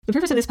The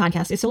purpose of this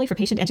podcast is solely for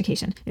patient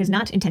education. It is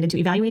not intended to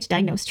evaluate,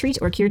 diagnose, treat,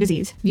 or cure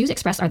disease. Views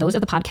expressed are those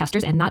of the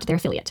podcasters and not their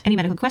affiliate. Any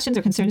medical questions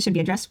or concerns should be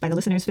addressed by the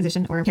listener's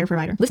physician or care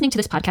provider. Listening to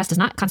this podcast does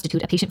not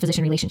constitute a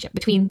patient-physician relationship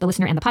between the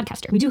listener and the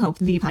podcaster. We do hope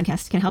the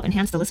podcast can help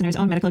enhance the listener's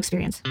own medical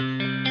experience.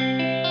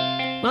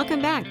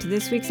 Welcome back to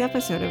this week's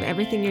episode of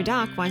Everything Your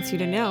Doc Wants You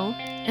to Know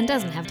and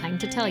Doesn't Have Time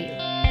to Tell You.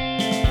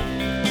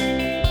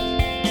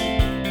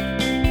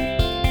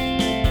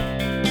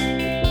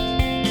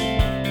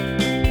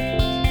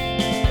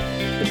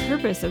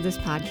 The purpose of this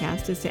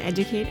podcast is to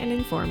educate and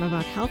inform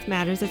about health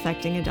matters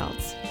affecting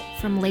adults.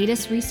 From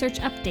latest research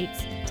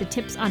updates to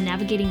tips on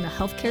navigating the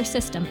healthcare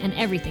system and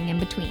everything in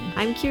between.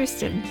 I'm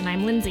Kirsten. And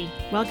I'm Lindsay.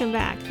 Welcome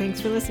back.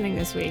 Thanks for listening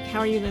this week. How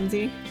are you,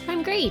 Lindsay?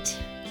 I'm great.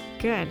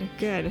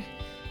 Good.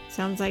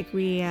 Sounds like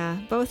we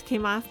both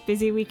came off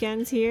busy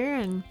weekends here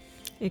and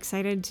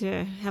excited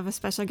to have a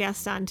special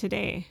guest on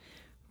today.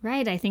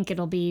 Right. I think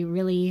it'll be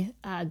really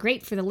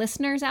great for the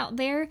listeners out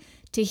there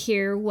to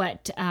hear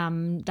what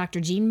Dr.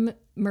 Jean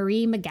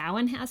Marie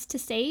McGowan has to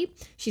say.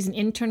 She's an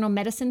internal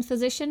medicine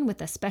physician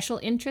with a special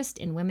interest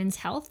in women's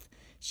health.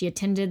 She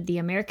attended the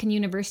American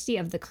University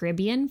of the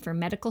Caribbean for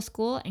medical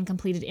school and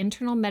completed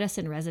internal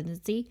medicine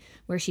residency,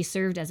 where she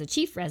served as a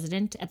chief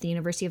resident at the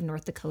University of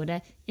North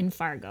Dakota in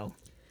Fargo.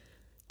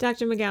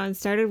 Dr. McGowan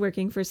started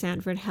working for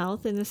Sanford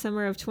Health in the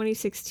summer of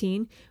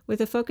 2016 with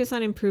a focus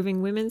on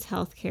improving women's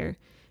health care.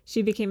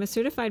 She became a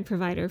certified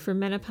provider for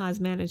menopause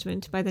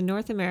management by the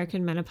North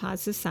American Menopause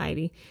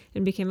Society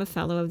and became a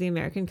fellow of the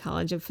American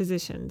College of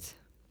Physicians.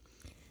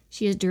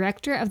 She is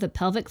director of the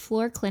Pelvic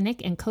Floor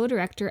Clinic and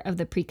co-director of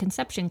the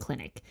Preconception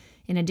Clinic.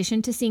 In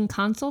addition to seeing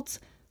consults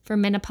for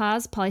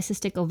menopause,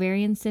 polycystic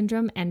ovarian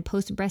syndrome, and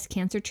post-breast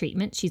cancer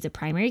treatment, she's a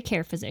primary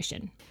care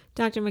physician.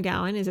 Dr.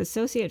 McGowan is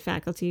associate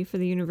faculty for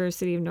the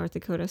University of North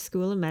Dakota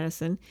School of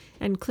Medicine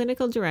and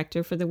clinical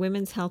director for the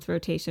Women's Health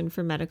Rotation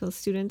for medical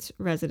students,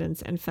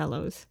 residents, and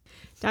fellows.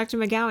 Dr.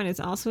 McGowan is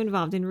also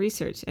involved in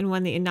research and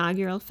won the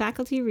inaugural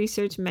Faculty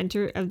Research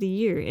Mentor of the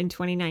Year in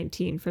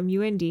 2019 from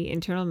UND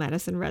Internal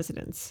Medicine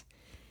residents.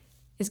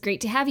 It's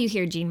great to have you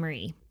here, Jean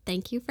Marie.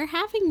 Thank you for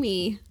having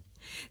me.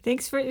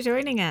 Thanks for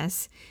joining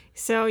us.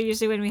 So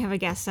usually when we have a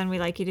guest on, we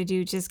like you to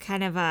do just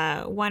kind of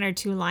a one or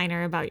two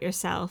liner about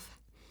yourself.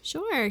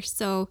 Sure.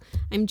 So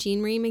I'm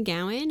Jean Marie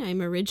McGowan.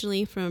 I'm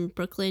originally from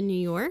Brooklyn, New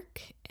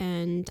York,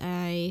 and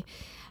I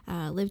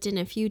lived in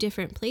a few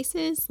different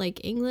places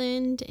like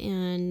England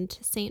and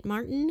St.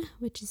 Martin,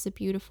 which is a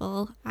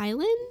beautiful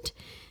island.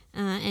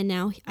 And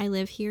now I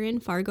live here in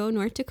Fargo,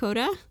 North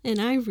Dakota,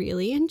 and I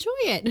really enjoy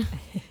it.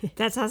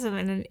 That's awesome,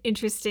 and an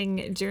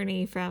interesting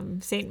journey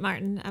from St.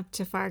 Martin up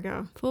to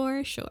Fargo.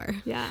 For sure.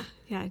 Yeah.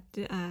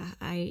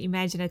 I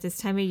imagine at this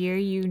time of year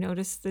you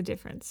notice the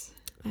difference.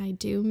 I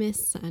do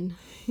miss sun.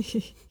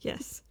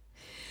 Yes.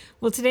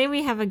 Well, today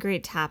we have a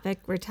great topic.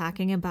 We're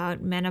talking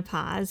about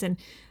menopause and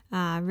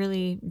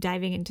really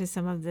diving into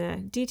some of the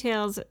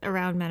details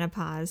around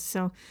menopause.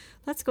 So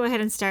let's go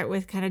ahead and start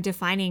with kind of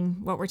defining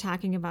what we're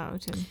talking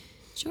about.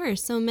 Sure.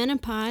 So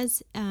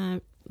menopause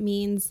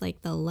means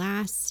like the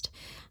last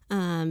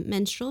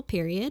menstrual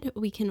period.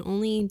 We can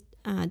only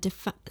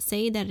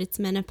say that it's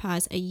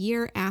menopause a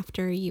year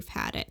after you've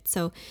had it.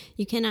 So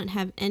you cannot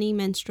have any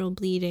menstrual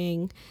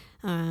bleeding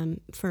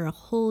for a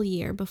whole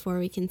year before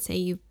we can say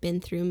you've been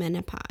through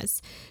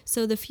menopause.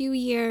 So the few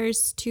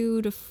years,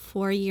 2 to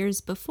 4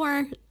 years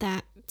before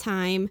that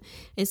time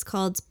is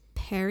called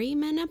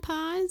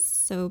perimenopause.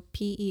 So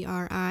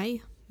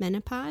PERI,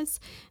 menopause.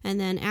 And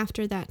then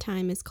after that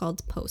time is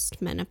called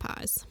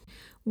postmenopause.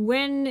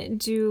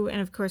 And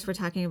of course we're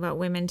talking about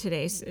women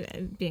today,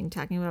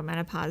 talking about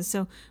menopause.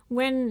 So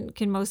when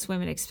can most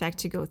women expect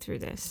to go through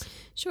this?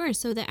 Sure.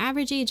 So the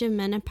average age of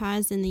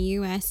menopause in the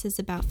U.S. is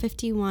about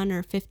 51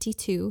 or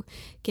 52,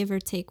 give or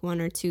take 1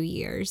 or 2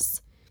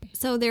 years.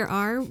 So there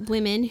are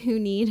women who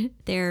need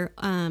their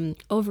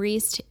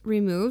ovaries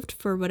removed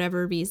for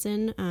whatever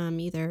reason,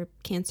 either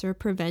cancer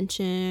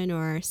prevention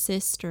or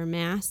cyst or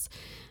mass.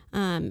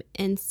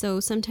 And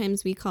so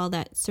sometimes we call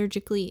that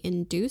surgically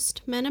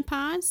induced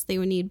menopause. They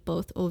would need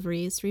both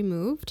ovaries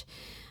removed.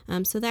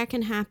 So that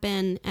can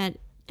happen at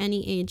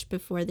any age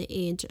before the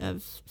age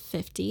of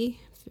 50,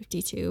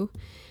 52.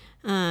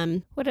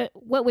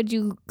 What would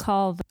you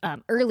call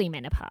early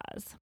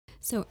menopause?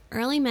 So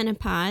early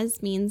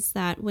menopause means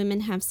that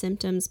women have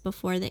symptoms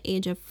before the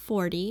age of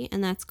 40,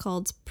 and that's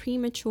called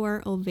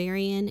premature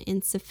ovarian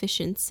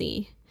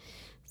insufficiency.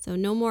 So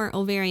no more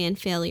ovarian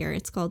failure.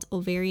 It's called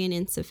ovarian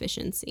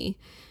insufficiency.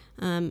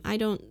 I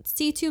don't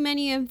see too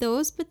many of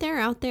those, but they're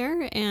out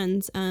there,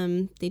 and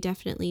they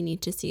definitely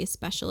need to see a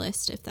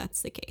specialist if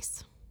that's the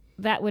case.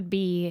 That would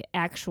be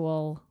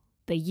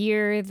the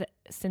year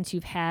since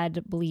you've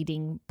had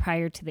bleeding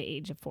prior to the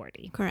age of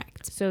 40.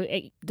 Correct. So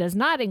it does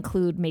not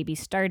include maybe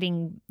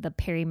starting the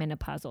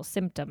perimenopausal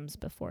symptoms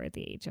before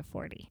the age of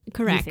 40.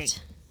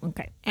 Correct.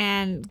 Okay.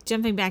 And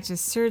jumping back to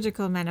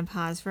surgical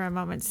menopause for a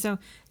moment. So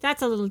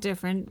that's a little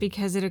different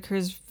because it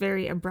occurs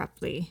very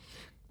abruptly.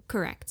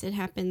 Correct. It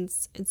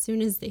happens as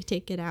soon as they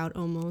take it out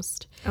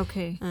almost.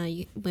 Okay.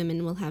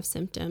 Women will have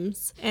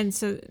symptoms. And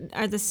so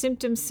are the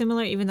symptoms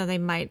similar, even though they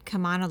might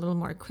come on a little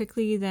more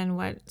quickly than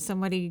what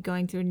somebody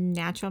going through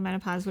natural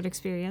menopause would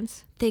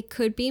experience? They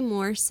could be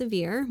more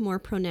severe, more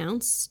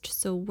pronounced,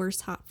 so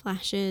worse hot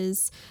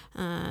flashes.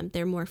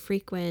 They're more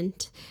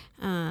frequent.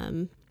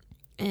 And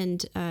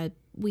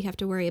we have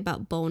to worry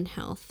about bone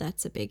health.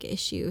 That's a big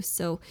issue.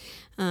 So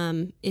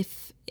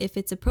if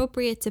it's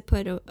appropriate to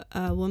put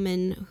a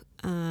woman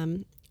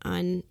on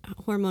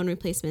hormone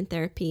replacement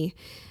therapy,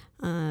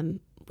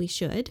 we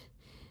should.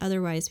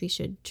 Otherwise, we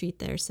should treat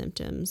their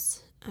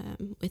symptoms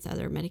with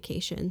other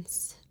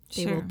medications.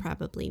 They will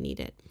probably need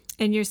it.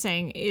 And you're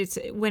saying it's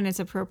when it's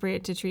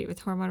appropriate to treat with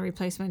hormone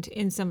replacement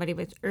in somebody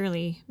with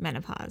early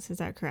menopause. Is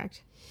that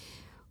correct?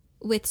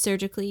 With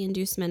surgically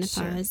induced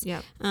menopause,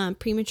 Sure. Yep.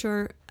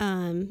 premature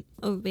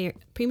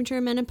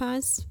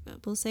menopause,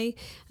 we'll say,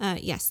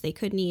 yes, they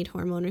could need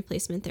hormone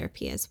replacement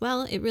therapy as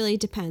well. It really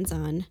depends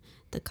on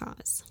the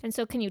cause. And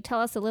so can you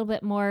tell us a little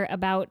bit more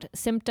about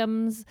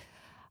symptoms?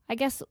 I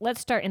guess let's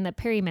start in the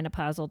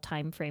perimenopausal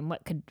time frame.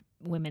 What could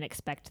women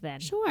expect then?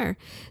 Sure.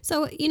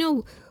 So,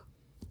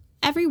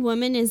 every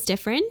woman is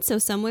different. So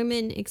some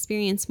women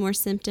experience more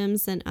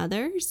symptoms than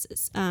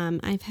others.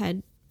 I've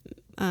had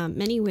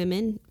many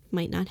women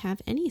might not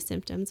have any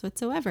symptoms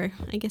whatsoever.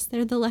 I guess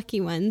they're the lucky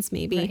ones,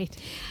 maybe.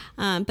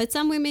 Right. But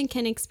some women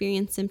can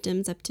experience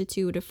symptoms up to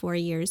 2 to 4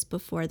 years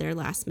before their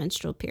last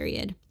menstrual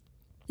period.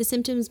 The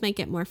symptoms might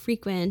get more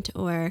frequent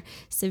or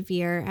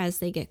severe as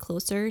they get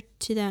closer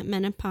to that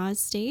menopause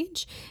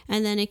stage,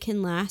 and then it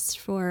can last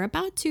for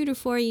about 2 to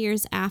 4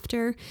 years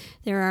after.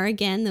 There are,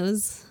 again,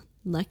 those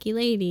lucky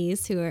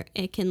ladies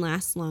it can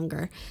last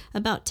longer.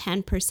 About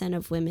 10%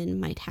 of women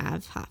might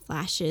have hot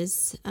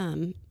flashes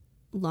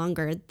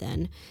longer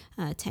than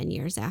 10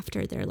 years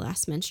after their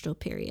last menstrual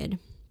period.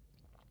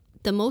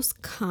 The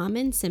most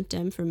common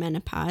symptom for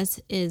menopause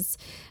is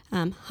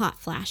hot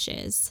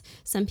flashes.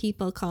 Some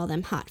people call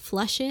them hot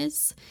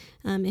flushes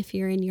if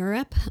you're in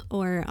Europe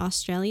or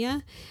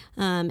Australia.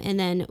 And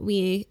then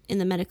we in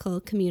the medical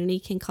community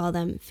can call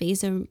them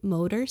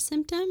vasomotor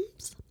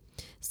symptoms.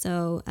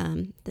 So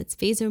that's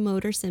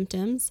vasomotor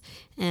symptoms,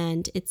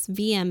 and it's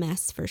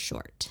VMS for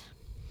short.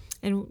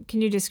 And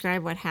can you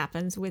describe what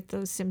happens with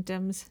those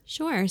symptoms?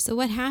 Sure. So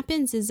what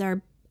happens is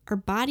our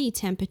body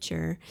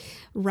temperature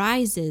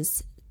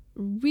rises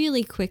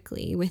really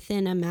quickly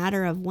within a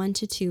matter of 1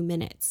 to 2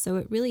 minutes. So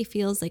it really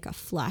feels like a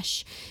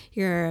flush.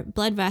 Your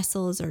blood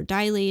vessels are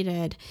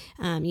dilated.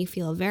 You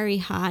feel very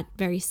hot,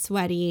 very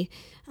sweaty.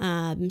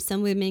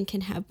 Some women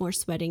can have more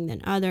sweating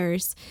than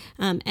others.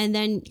 And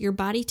then your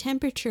body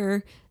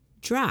temperature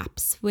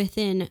drops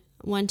within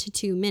 1 to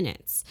 2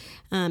 minutes.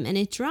 And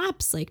it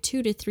drops like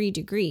 2 to 3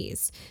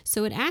 degrees.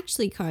 So it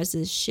actually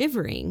causes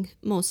shivering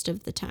most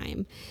of the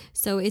time.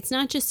 So it's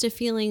not just a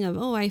feeling of,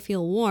 I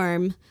feel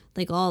warm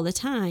like all the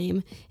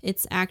time.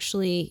 It's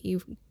actually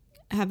you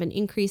have an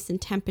increase in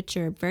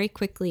temperature very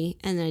quickly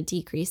and then a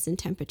decrease in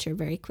temperature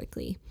very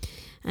quickly.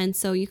 And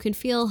so you can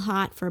feel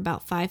hot for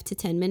about 5 to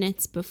 10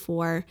 minutes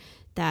before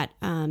that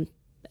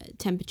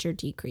temperature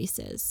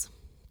decreases.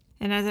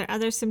 And are there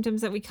other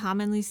symptoms that we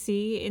commonly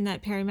see in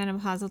that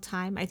perimenopausal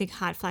time? I think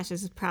hot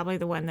flashes is probably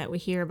the one that we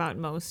hear about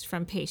most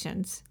from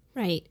patients.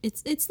 Right.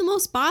 It's the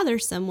most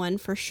bothersome one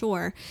for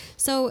sure.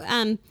 So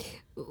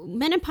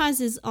menopause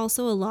is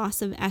also a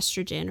loss of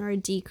estrogen or a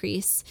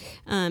decrease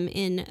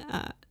in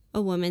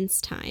a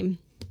woman's time.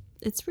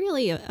 It's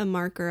really a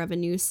marker of a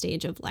new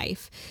stage of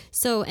life.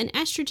 So, and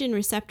estrogen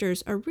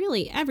receptors are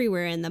really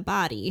everywhere in the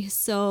body.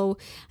 So,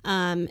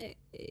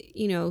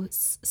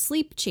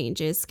 sleep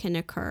changes can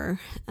occur.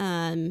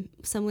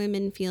 Some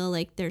women feel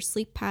like their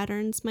sleep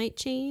patterns might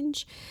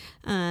change.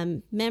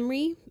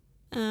 Memory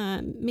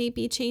may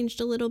be changed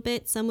a little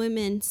bit. Some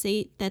women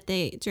say that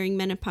during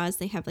menopause,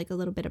 they have like a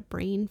little bit of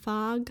brain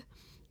fog.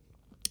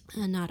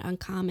 Not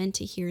uncommon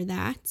to hear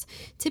that.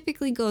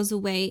 Typically goes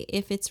away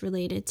if it's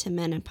related to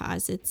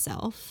menopause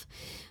itself.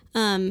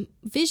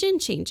 Vision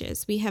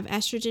changes. We have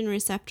estrogen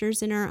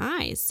receptors in our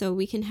eyes, so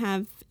we can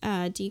have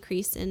a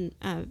decrease in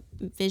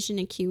vision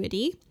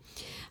acuity.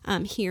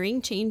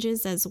 Hearing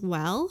changes as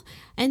well,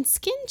 and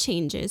skin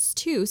changes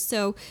too.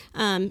 So,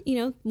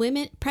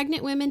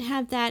 pregnant women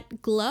have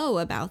that glow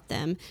about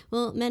them.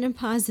 Well,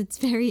 menopause, it's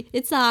the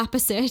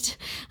opposite.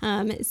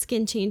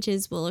 Skin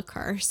changes will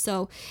occur.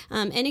 So,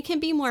 and it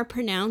can be more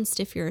pronounced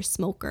if you're a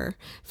smoker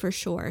for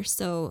sure.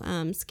 So,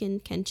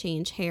 skin can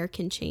change, hair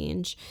can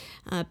change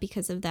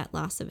because of that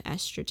loss of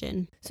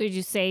estrogen. So did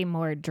you say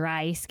more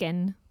dry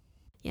skin?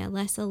 Yeah,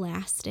 less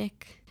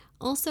elastic.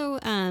 Also,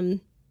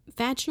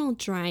 vaginal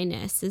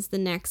dryness is the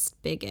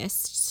next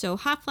biggest. So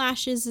hot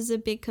flashes is a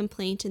big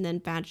complaint, and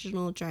then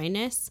vaginal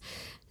dryness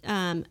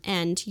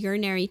and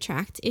urinary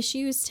tract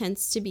issues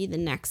tends to be the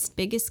next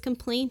biggest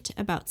complaint.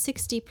 About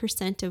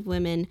 60% of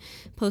women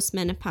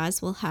postmenopause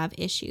will have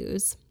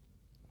issues.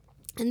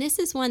 And this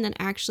is one that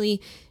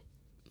actually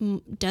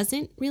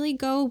doesn't really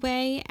go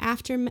away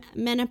after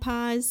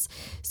menopause.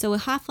 So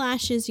with hot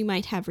flashes, you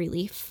might have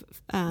relief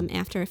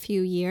after a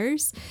few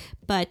years,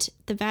 but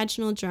the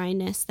vaginal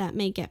dryness, that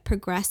may get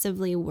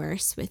progressively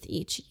worse with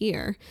each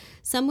year.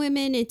 Some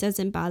women, it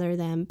doesn't bother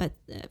them, but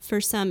for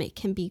some, it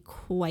can be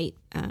quite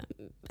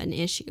an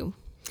issue.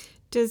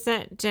 Does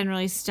that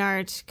generally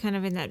start kind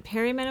of in that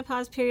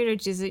perimenopause period, or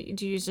do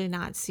you usually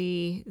not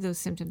see those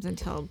symptoms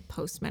until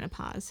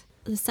postmenopause?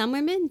 Some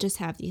women just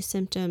have these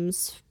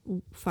symptoms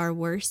far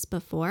worse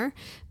before,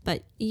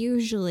 but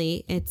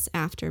usually it's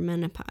after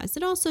menopause.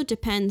 It also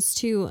depends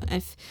too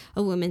if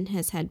a woman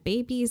has had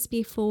babies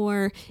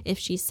before, if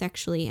she's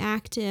sexually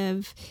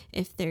active,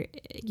 if they're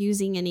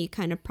using any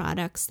kind of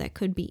products that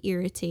could be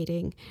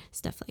irritating,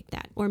 stuff like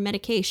that. Or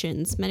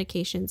medications.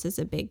 Medications is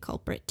a big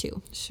culprit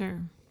too.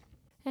 Sure.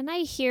 And I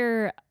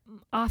hear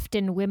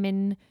often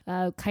women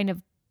kind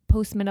of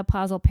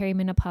postmenopausal,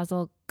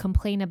 perimenopausal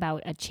complain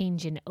about a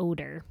change in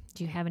odor.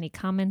 Do you have any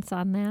comments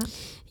on that?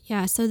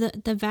 Yeah, so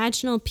the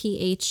vaginal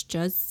pH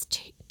does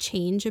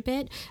change a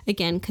bit,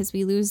 again, because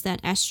we lose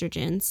that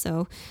estrogen.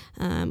 So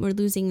we're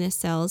losing the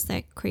cells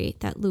that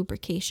create that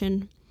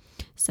lubrication.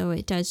 So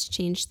it does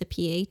change the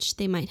pH.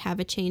 They might have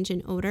a change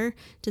in odor.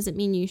 Doesn't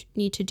mean you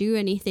need to do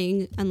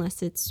anything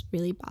unless it's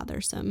really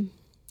bothersome.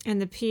 And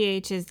the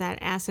pH is that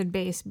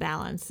acid-base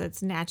balance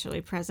that's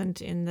naturally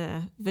present in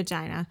the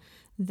vagina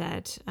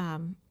that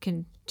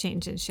can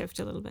change and shift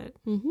a little bit.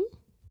 Mm-hmm.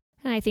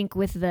 And I think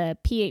with the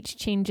pH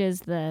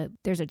changes,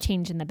 there's a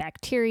change in the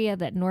bacteria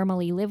that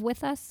normally live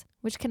with us,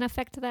 which can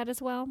affect that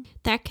as well.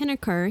 That can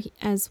occur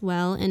as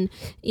well. And,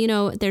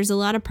 there's a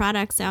lot of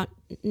products out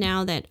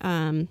now that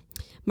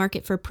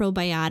market for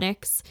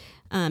probiotics.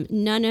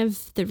 None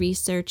of the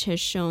research has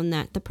shown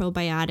that the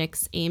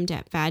probiotics aimed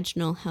at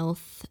vaginal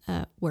health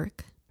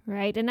work.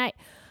 Right. And I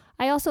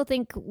also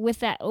think with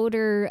that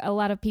odor, a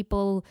lot of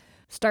people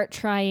start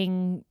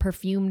trying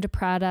perfumed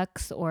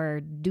products or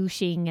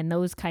douching and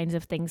those kinds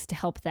of things to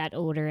help that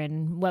odor.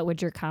 And what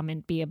would your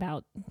comment be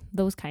about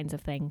those kinds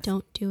of things?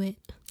 Don't do it.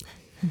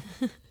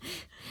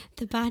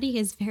 The body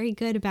is very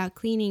good about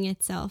cleaning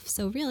itself.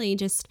 So really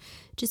just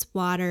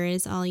water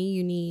is all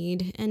you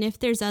need. And if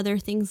there's other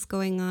things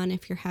going on,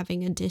 if you're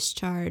having a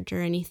discharge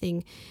or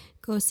anything,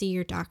 go see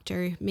your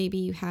doctor. Maybe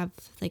you have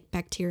like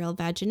bacterial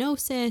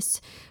vaginosis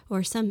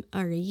or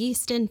a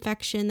yeast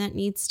infection that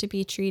needs to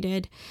be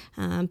treated.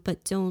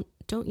 But don't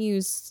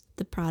use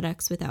the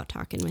products without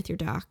talking with your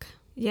doc.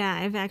 Yeah,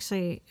 I've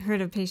actually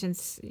heard of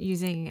patients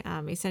using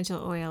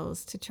essential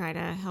oils to try to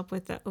help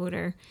with the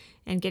odor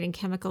and getting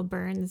chemical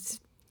burns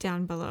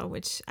down below,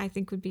 which I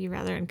think would be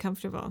rather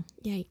uncomfortable.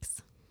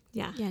 Yikes.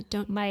 Yeah. Yeah,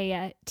 don't.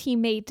 My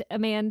teammate,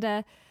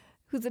 Amanda,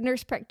 who's a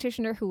nurse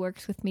practitioner who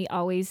works with me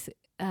always,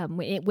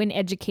 when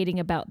educating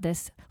about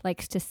this,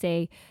 likes to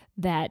say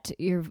that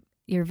your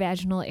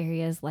vaginal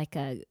area is like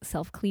a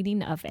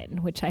self-cleaning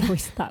oven, which I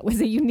always thought was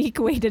a unique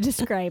way to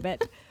describe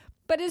it.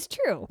 But it's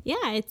true.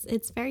 Yeah,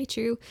 it's very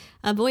true.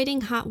 Avoiding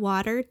hot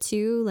water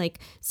too. Like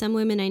some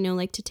women I know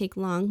like to take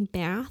long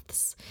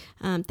baths.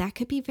 That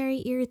could be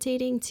very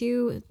irritating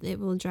too.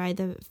 It will dry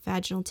the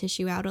vaginal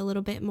tissue out a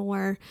little bit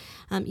more.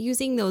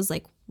 Using those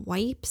like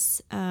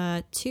wipes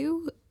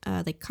too,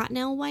 like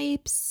Cottonelle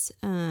wipes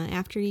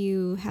after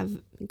you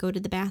go to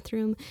the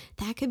bathroom.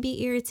 That could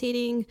be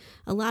irritating.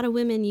 A lot of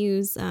women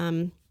use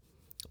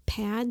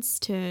pads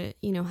to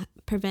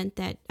prevent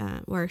that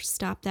or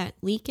stop that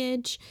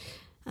leakage.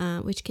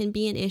 Which can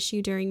be an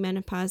issue during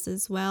menopause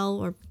as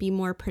well, or be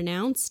more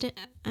pronounced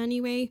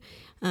anyway.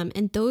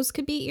 And those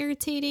could be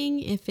irritating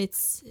if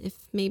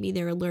maybe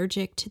they're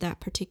allergic to that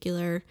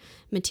particular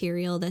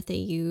material that they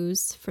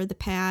use for the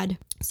pad.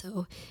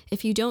 So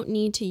if you don't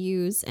need to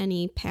use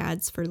any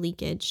pads for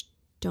leakage,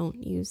 don't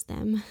use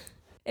them.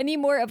 Any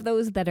more of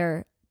those that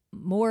are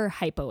more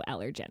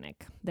hypoallergenic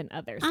than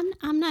others?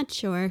 I'm not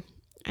sure.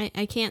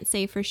 I can't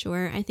say for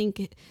sure. I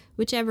think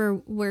whichever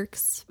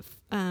works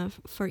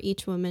for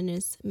each woman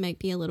might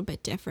be a little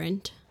bit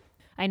different.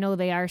 I know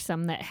there are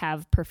some that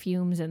have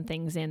perfumes and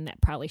things in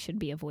that probably should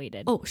be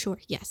avoided. Oh, sure.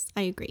 Yes,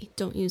 I agree.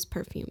 Don't use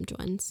perfumed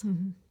ones.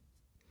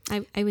 Mm-hmm.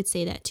 I would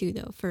say that too,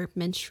 though, for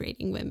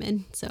menstruating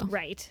women. So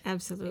right.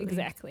 Absolutely.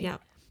 Exactly.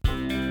 Yep.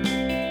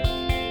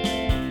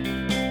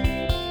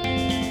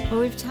 Well,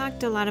 we've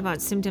talked a lot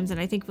about symptoms, and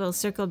I think we'll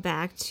circle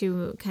back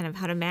to kind of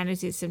how to manage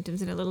these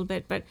symptoms in a little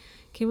bit. But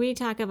can we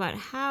talk about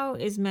how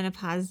is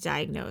menopause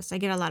diagnosed? I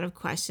get a lot of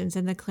questions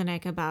in the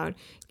clinic about,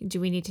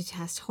 do we need to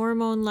test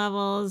hormone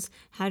levels?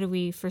 How do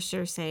we for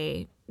sure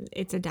say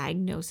it's a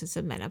diagnosis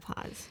of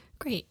menopause?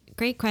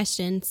 Great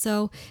question.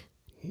 So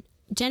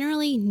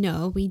generally,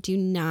 no, we do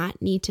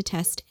not need to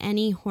test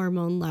any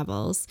hormone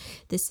levels.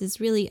 This is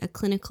really a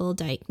clinical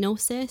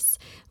diagnosis.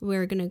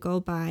 We're going to go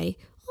by,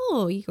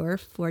 you're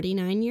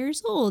 49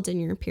 years old and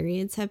your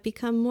periods have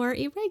become more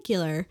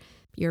irregular.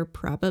 You're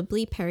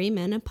probably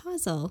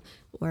perimenopausal,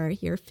 or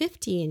you're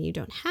 50 and you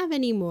don't have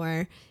any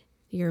more.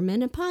 You're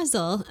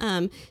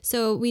menopausal.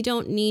 So we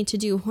don't need to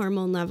do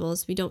hormone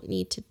levels. We don't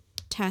need to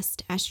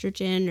test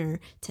estrogen or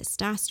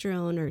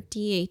testosterone or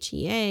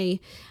DHEA.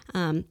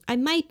 I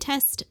might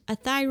test a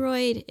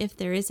thyroid if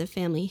there is a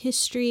family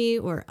history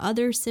or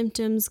other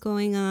symptoms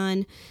going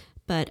on.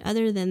 But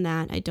other than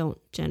that, I don't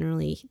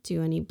generally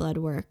do any blood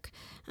work.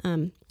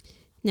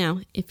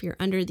 Now, if you're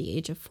under the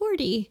age of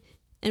 40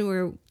 and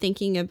we're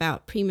thinking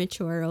about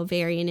premature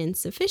ovarian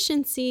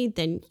insufficiency,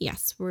 then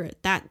yes,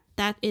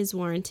 that is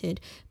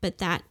warranted. But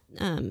that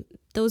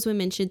those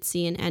women should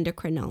see an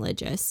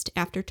endocrinologist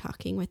after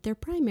talking with their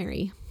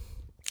primary.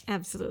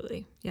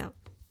 Absolutely. Yeah.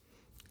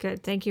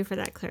 Good. Thank you for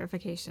that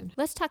clarification.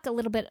 Let's talk a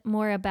little bit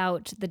more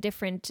about the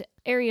different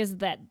areas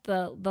that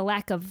the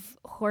lack of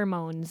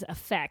hormones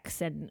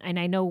affects. And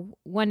I know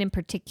one in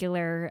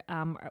particular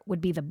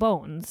would be the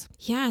bones.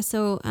 Yeah,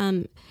 so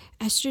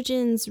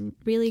estrogen's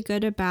really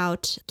good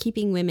about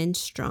keeping women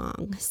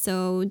strong.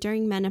 So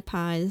during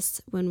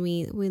menopause, when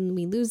we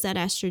lose that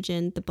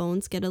estrogen, the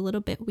bones get a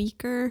little bit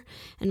weaker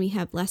and we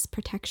have less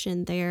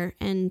protection there,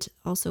 and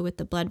also with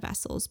the blood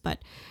vessels.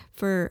 But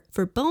for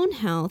bone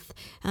health,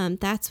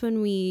 that's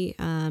when we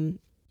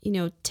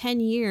 10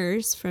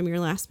 years from your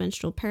last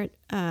menstrual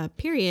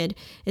period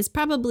is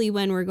probably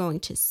when we're going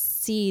to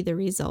see the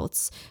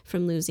results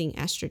from losing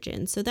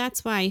estrogen. So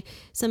that's why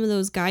some of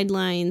those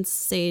guidelines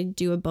say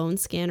do a bone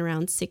scan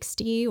around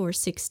 60 or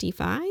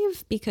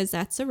 65, because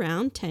that's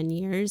around 10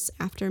 years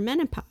after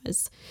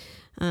menopause.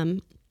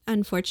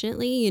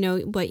 Unfortunately,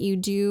 what you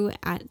do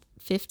at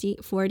 50,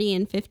 40,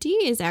 and 50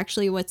 is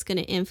actually what's going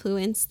to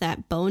influence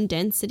that bone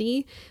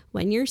density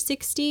when you're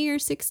 60 or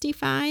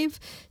 65.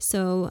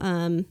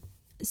 So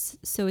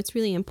it's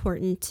really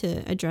important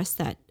to address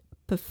that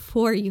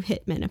before you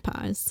hit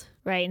menopause.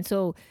 Right. And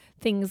so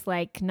things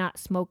like not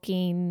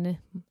smoking,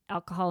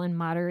 alcohol in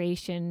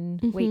moderation,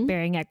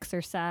 weight-bearing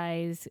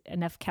exercise,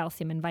 enough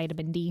calcium and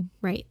vitamin D.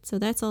 Right. So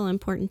that's all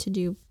important to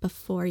do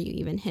before you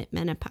even hit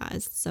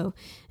menopause. So,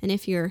 and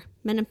if you're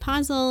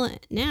menopausal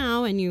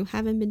now and you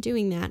haven't been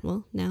doing that,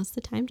 well, now's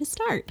the time to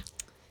start.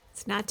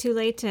 It's not too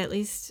late to at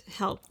least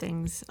help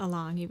things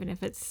along, even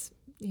if it's,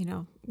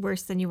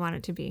 worse than you want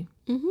it to be.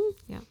 Mm-hmm.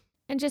 Yeah.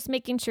 And just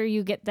making sure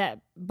you get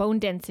that bone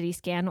density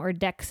scan or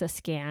DEXA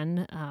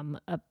scan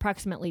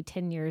approximately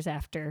 10 years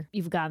after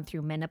you've gone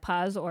through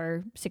menopause,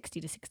 or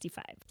 60 to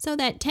 65. So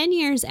that 10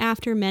 years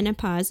after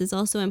menopause is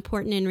also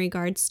important in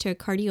regards to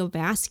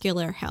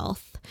cardiovascular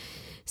health.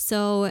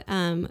 So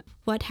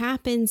what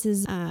happens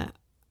is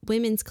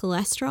women's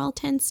cholesterol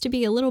tends to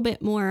be a little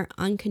bit more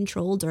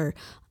uncontrolled or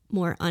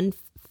more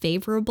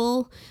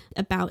unfavorable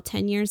about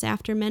 10 years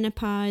after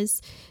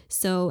menopause.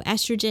 So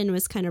estrogen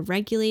was kind of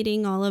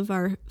regulating all of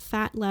our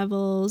fat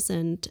levels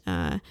and,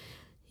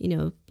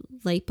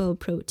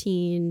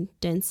 lipoprotein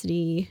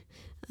density,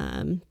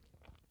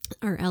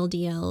 our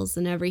LDLs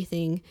and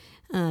everything.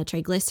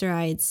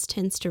 Triglycerides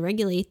tends to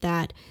regulate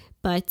that.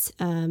 But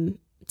 10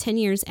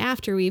 years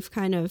after, we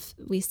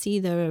see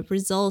the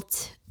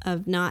result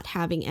of not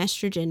having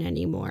estrogen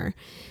anymore.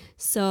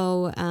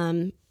 So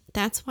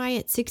that's why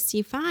at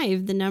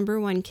 65, the number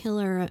one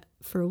killer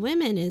for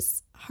women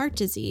is heart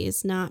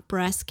disease, not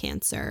breast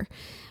cancer.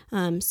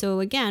 So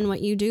again, what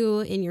you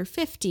do in your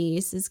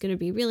 50s is going to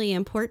be really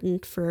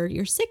important for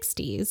your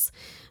 60s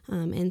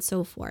and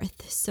so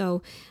forth.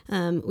 So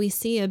we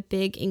see a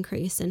big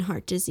increase in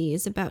heart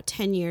disease about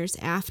 10 years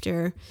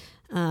after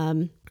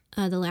the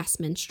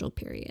last menstrual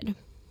period.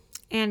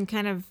 And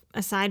kind of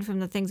aside from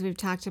the things we've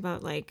talked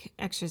about, like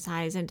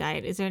exercise and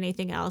diet, is there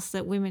anything else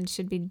that women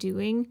should be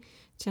doing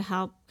to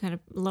help kind of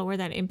lower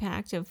that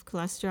impact of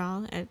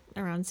cholesterol at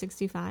around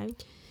 65?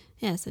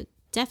 Yeah, so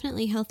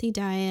definitely healthy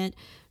diet,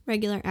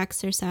 regular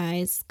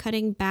exercise,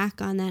 cutting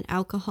back on that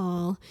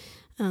alcohol.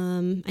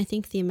 I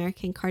think the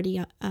American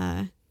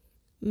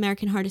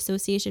Heart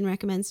Association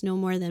recommends no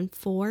more than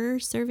 4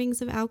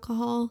 servings of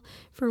alcohol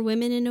for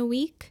women in a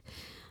week.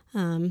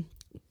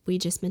 We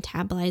just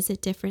metabolize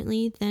it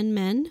differently than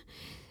men.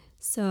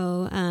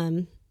 So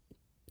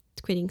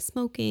quitting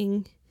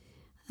smoking.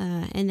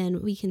 And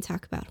then we can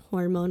talk about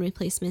hormone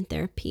replacement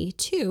therapy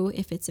too,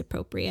 if it's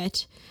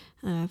appropriate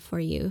for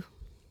you.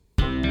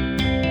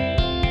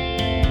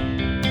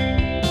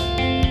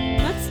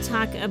 Let's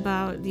talk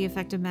about the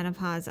effect of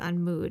menopause on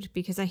mood,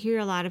 because I hear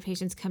a lot of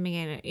patients coming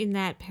in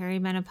that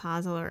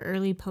perimenopausal or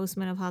early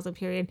postmenopausal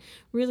period,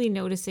 really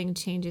noticing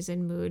changes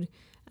in mood.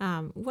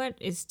 What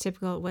is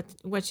typical?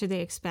 What should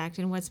they expect,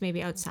 and what's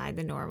maybe outside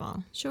the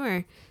normal?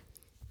 Sure.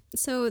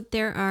 So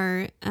there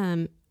are,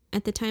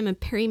 at the time of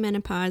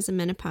perimenopause and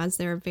menopause,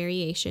 there are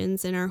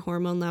variations in our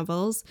hormone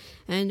levels,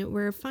 and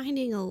we're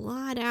finding a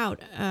lot out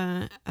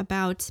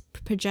about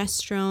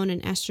progesterone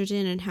and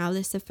estrogen and how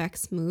this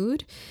affects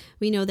mood.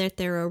 We know that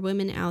there are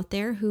women out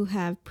there who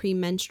have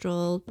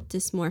premenstrual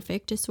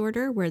dysmorphic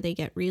disorder, where they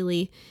get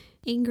really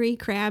angry,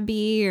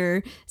 crabby,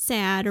 or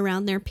sad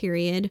around their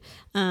period.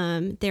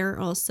 There are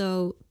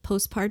also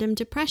postpartum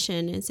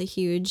depression is a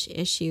huge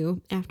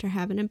issue after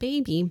having a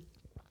baby.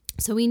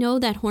 So we know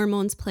that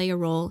hormones play a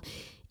role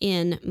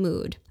in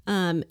mood.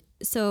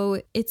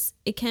 So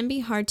it can be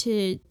hard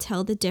to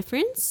tell the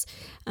difference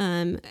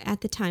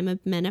at the time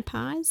of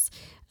menopause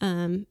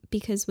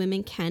because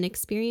women can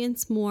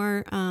experience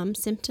more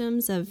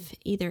symptoms of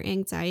either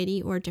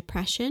anxiety or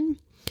depression.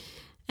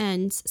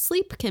 And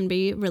sleep can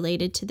be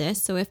related to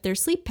this. So if their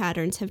sleep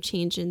patterns have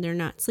changed and they're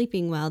not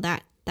sleeping well,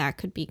 that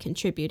could be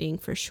contributing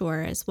for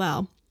sure as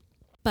well.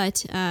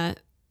 But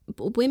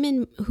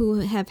women who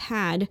have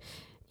had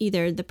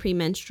either the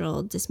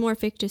premenstrual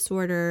dysmorphic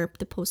disorder,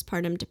 the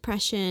postpartum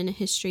depression, a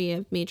history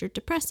of major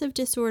depressive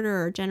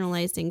disorder or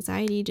generalized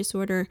anxiety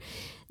disorder,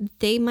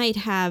 they might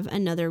have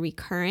another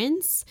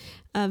recurrence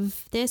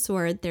of this,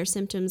 or their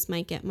symptoms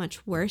might get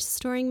much worse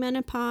during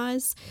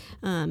menopause.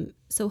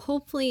 So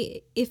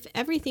hopefully, if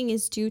everything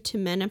is due to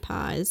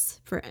menopause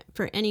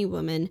for any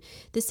woman,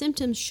 the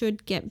symptoms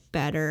should get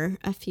better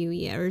a few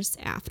years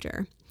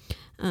after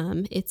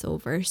it's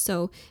over.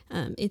 So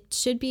it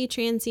should be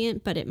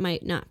transient, but it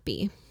might not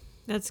be.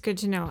 That's good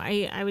to know.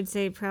 I would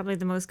say probably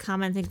the most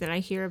common thing that I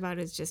hear about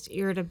is just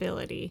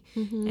irritability.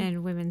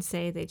 And women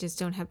say they just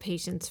don't have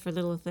patience for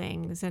little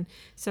things. And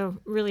so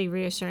really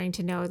reassuring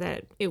to know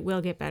that it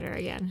will get better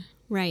again.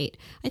 Right.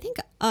 I think,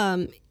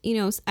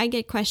 I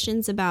get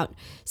questions about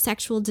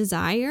sexual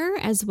desire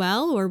as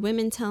well, or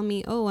women tell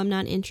me, oh, I'm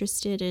not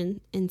interested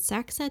in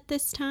sex at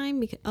this time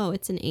because,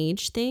 it's an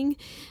age thing.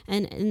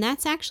 And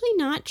that's actually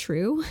not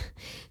true.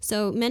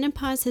 So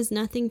menopause has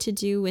nothing to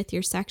do with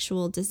your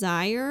sexual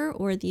desire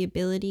or the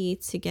ability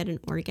to get an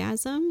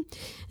orgasm.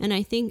 And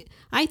I think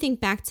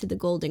back to the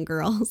Golden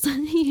Girls,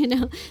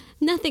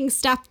 nothing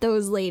stopped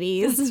those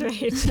ladies.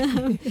 That's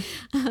right.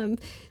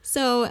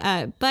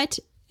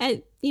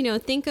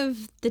 Think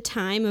of the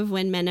time of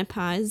when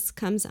menopause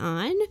comes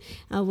on.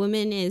 A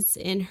woman is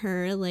in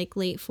her late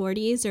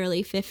 40s,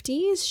 early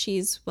 50s.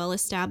 She's well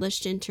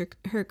established into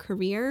her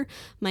career,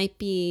 might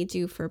be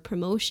due for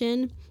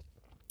promotion.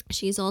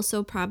 She's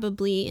also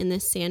probably in the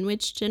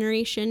sandwich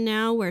generation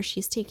now, where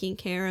she's taking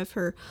care of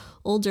her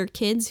older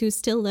kids who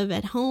still live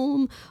at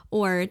home,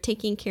 or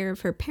taking care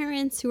of her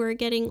parents who are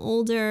getting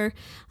older.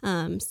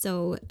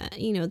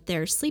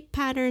 Their sleep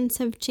patterns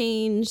have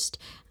changed.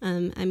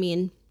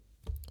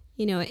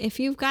 If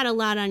you've got a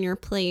lot on your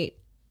plate,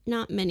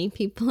 not many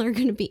people are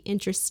going to be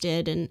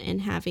interested in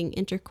having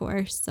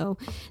intercourse. So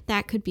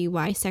that could be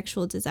why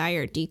sexual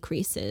desire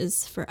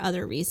decreases for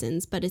other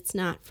reasons, but it's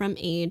not from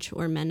age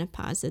or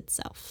menopause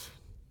itself.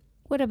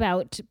 What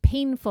about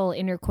painful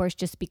intercourse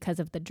just because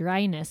of the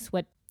dryness?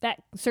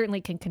 That certainly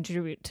can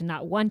contribute to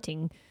not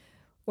wanting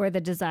or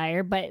the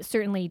desire, but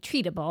certainly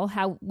treatable.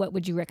 What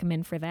would you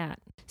recommend for that?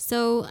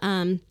 So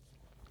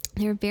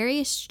there are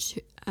various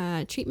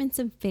treatments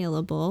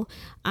available.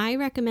 I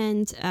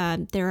recommend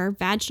there are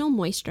vaginal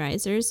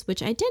moisturizers,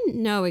 which I didn't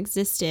know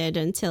existed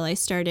until I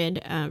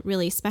started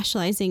really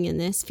specializing in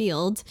this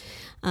field.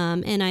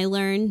 And I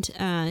learned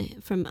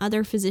from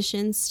other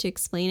physicians to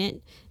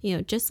explain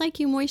it, just like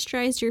you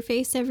moisturize your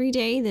face every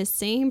day, the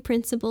same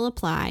principle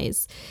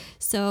applies.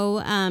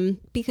 So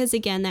because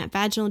again, that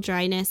vaginal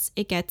dryness,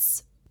 it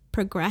gets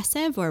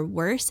progressive or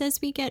worse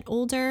as we get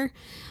older.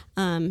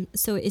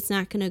 So it's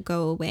not going to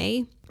go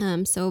away.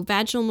 So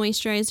vaginal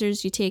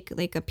moisturizers, you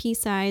take a pea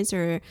size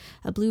or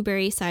a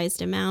blueberry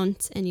sized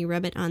amount and you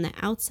rub it on the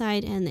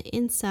outside and the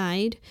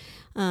inside.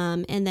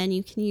 And then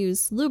you can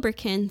use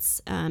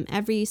lubricants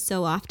every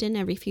so often,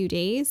 every few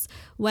days,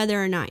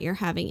 whether or not you're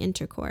having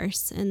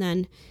intercourse. And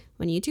then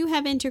when you do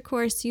have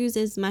intercourse, use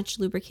as much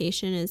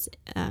lubrication as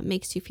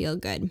makes you feel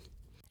good.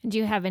 Do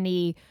you have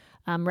any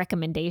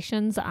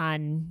recommendations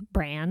on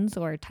brands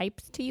or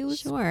types to use?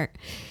 Sure.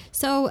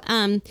 So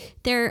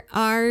there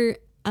are,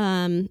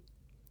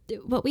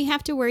 what we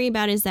have to worry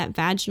about is that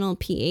vaginal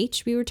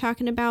pH we were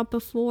talking about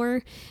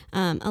before.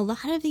 A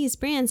lot of these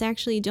brands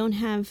actually don't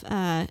have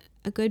a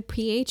good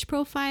pH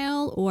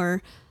profile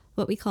or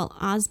what we call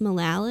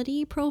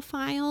osmolality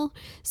profile.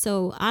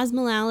 So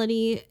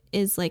osmolality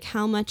is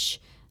how much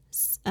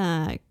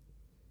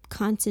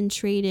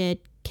concentrated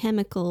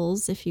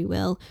chemicals, if you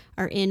will,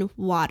 are in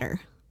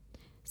water.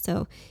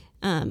 So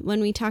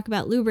when we talk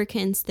about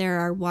lubricants,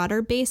 there are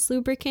water-based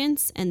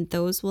lubricants, and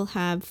those will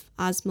have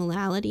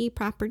osmolality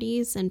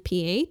properties and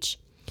pH.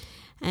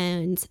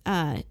 And some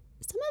of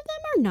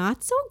them are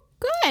not so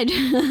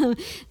good.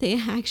 They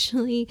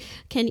actually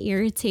can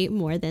irritate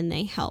more than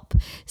they help.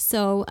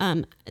 So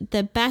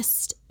the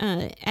best,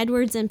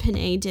 Edwards and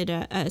Panay did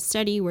a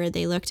study where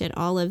they looked at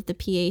all of the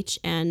pH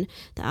and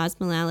the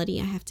osmolality.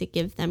 I have to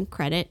give them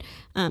credit.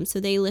 So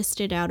they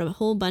listed out a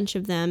whole bunch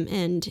of them,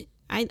 and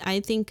I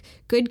think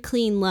Good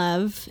Clean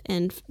Love,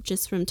 and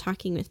just from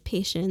talking with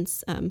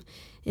patients,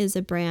 is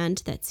a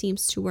brand that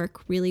seems to work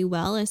really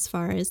well as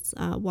far as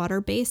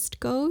water-based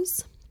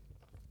goes.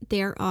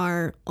 There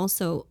are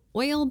also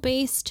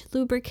oil-based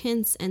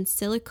lubricants and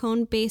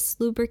silicone-based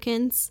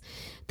lubricants.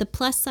 The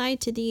plus side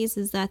to these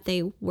is that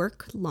they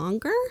work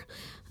longer.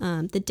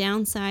 The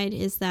downside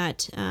is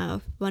that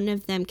one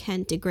of them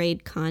can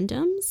degrade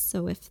condoms.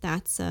 So if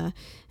that's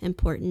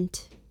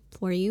important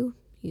for you,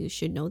 you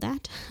should know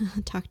that.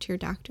 Talk to your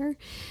doctor.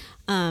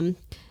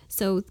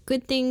 So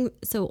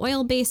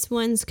oil-based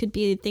ones could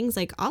be things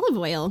like olive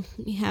oil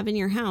you have in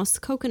your house,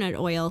 coconut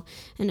oil,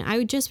 and I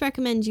would just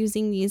recommend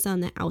using these on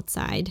the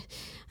outside.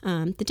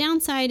 The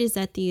downside is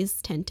that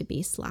these tend to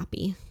be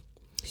sloppy.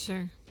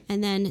 Sure.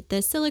 And then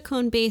the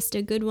silicone-based,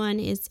 a good one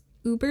is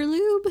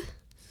Uberlube.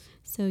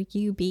 So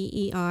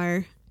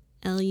UBERLUBBE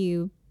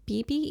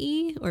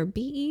or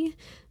BE.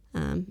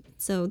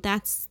 So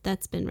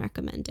that's been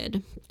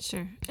recommended.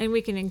 Sure. And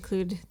we can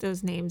include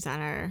those names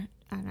on our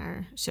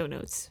show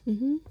notes.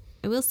 Mm-hmm.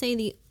 I will say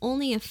the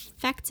only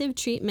effective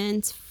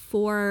treatment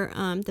for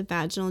the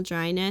vaginal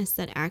dryness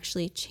that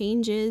actually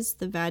changes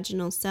the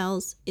vaginal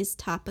cells is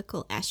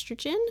topical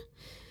estrogen.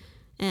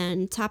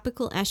 And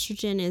topical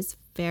estrogen is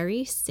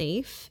very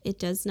safe. It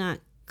does not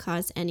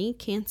cause any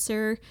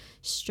cancer,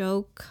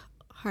 stroke,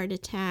 heart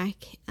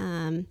attack.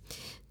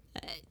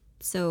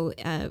 So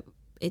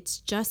it's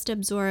just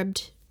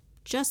absorbed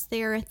just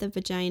there at the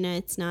vagina.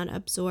 It's not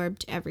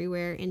absorbed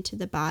everywhere into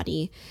the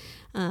body.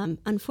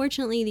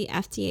 Unfortunately, the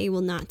FDA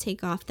will not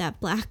take off that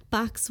black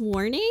box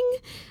warning.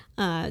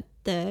 We're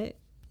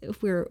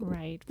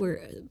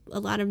a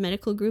lot of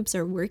medical groups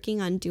are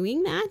working on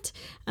doing that,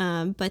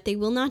 but they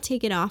will not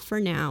take it off for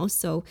now.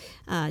 So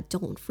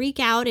don't freak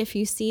out if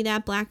you see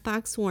that black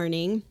box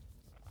warning.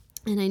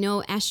 And I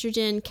know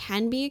estrogen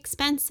can be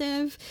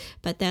expensive,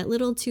 but that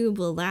little tube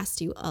will last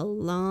you a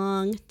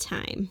long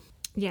time.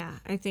 Yeah,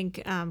 I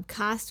think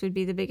cost would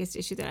be the biggest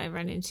issue that I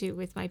run into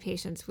with my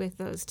patients with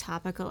those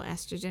topical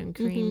estrogen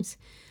creams.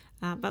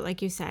 But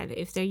like you said,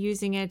 if they're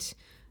using it,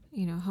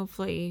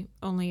 hopefully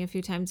only a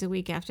few times a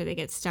week after they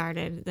get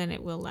started, then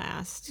it will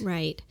last.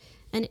 Right.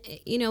 And,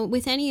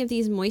 with any of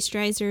these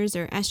moisturizers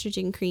or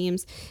estrogen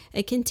creams,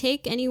 it can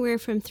take anywhere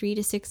from 3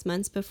 to 6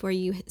 months before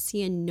you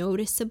see a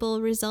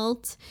noticeable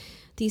result.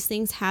 These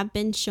things have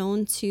been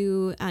shown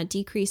to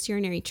decrease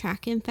urinary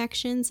tract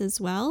infections as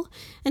well.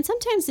 And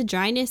sometimes the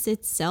dryness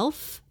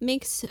itself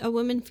makes a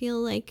woman feel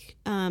like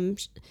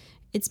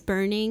it's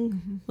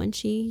burning when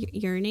she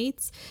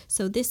urinates.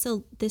 So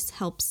this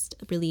helps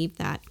relieve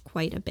that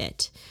quite a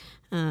bit.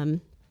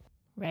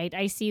 Right.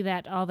 I see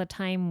that all the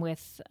time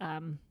with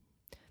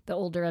the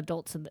older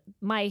adults in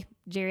my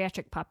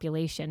geriatric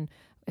population.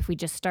 If we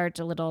just start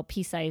a little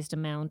pea-sized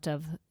amount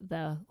of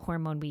the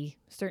hormone, we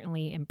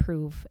certainly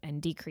improve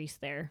and decrease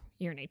their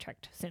urinary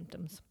tract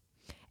symptoms.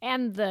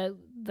 And the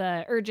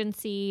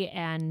urgency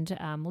and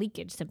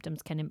leakage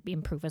symptoms can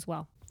improve as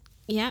well.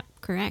 Yep,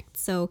 correct.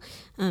 So,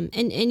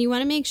 and you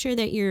want to make sure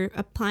that you're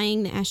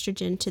applying the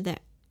estrogen to the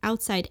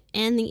outside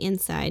and the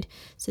inside.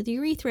 So the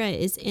urethra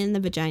is in the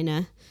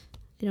vagina.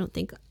 I don't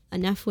think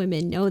enough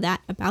women know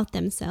that about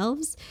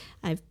themselves.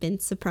 I've been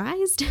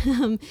surprised.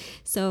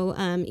 So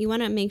you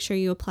want to make sure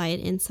you apply it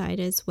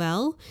inside as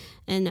well.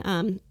 And,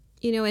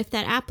 if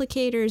that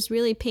applicator is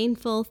really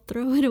painful,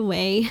 throw it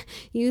away.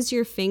 Use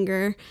your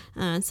finger.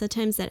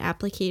 Sometimes that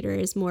applicator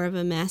is more of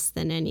a mess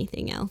than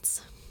anything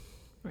else.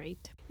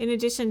 Right. In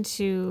addition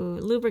to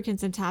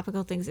lubricants and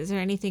topical things, is there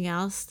anything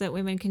else that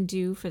women can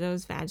do for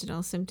those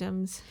vaginal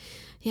symptoms?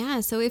 Yeah,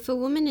 so if a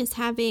woman is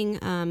having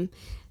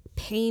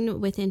pain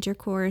with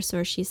intercourse,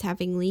 or she's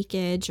having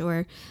leakage,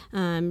 or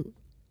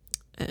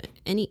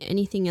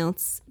anything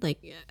else,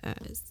 like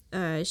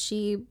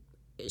she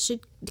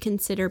should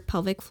consider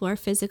pelvic floor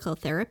physical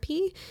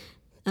therapy.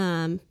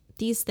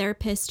 These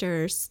therapists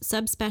are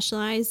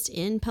subspecialized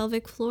in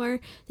pelvic floor.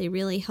 They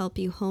really help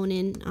you hone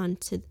in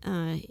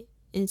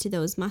into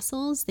those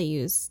muscles. They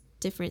use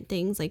different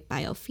things like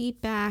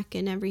biofeedback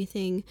and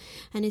everything,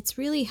 and it's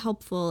really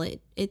helpful.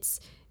 It's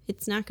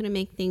not going to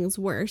make things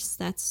worse,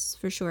 that's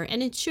for sure.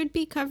 And it should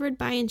be covered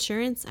by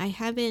insurance. I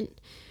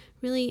haven't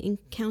really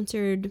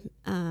encountered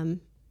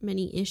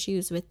many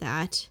issues with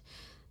that.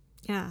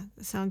 Yeah,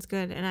 sounds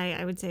good. And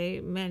I would say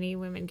many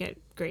women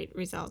get great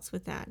results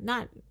with that.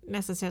 Not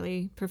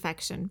necessarily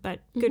perfection, but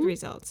good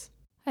results.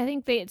 I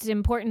think it's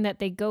important that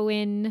they go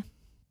in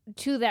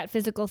to that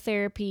physical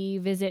therapy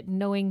visit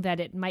knowing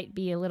that it might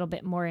be a little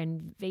bit more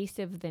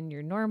invasive than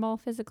your normal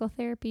physical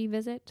therapy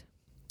visit.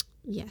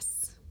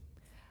 Yes.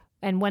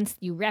 And once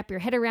you wrap your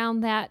head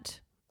around that,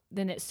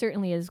 then it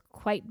certainly is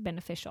quite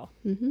beneficial.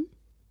 Mm-hmm.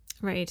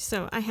 Right.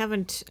 So I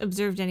haven't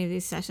observed any of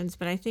these sessions,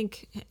 but I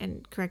think,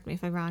 and correct me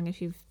if I'm wrong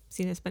if you've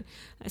seen this, but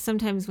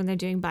sometimes when they're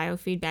doing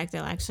biofeedback,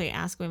 they'll actually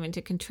ask women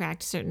to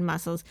contract certain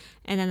muscles,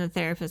 and then the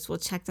therapist will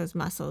check those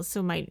muscles.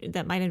 So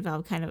that might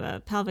involve kind of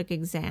a pelvic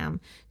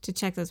exam to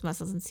check those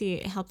muscles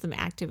and help them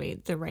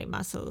activate the right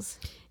muscles.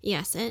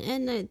 Yes,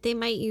 and they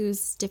might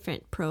use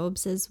different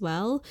probes as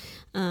well.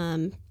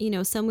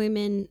 Some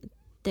women,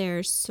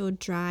 they're so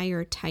dry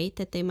or tight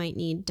that they might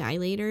need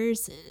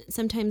dilators.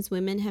 Sometimes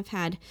women have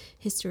had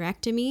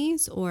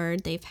hysterectomies, or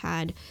they've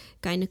had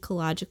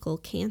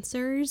gynecological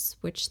cancers,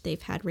 which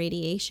they've had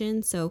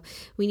radiation. So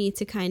we need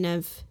to kind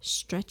of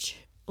stretch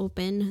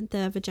open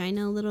the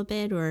vagina a little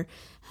bit, or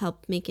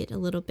help make it a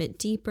little bit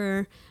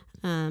deeper,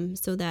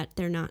 so that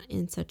they're not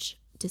in such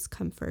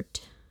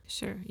discomfort.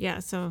 Sure. Yeah.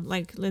 So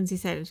like Lindsay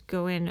said,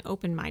 go in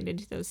open-minded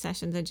to those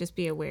sessions and just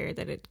be aware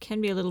that it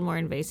can be a little more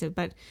invasive,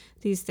 but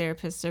these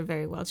therapists are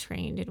very well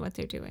trained in what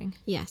they're doing.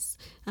 Yes.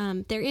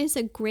 There is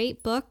a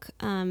great book.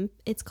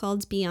 It's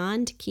called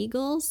Beyond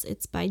Kegels.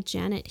 It's by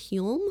Janet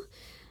Hulme.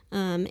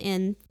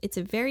 And it's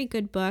a very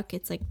good book.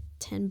 It's like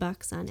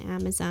 $10 on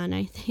Amazon,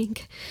 I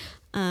think.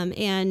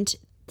 And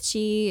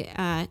she,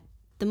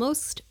 the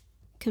most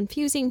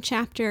confusing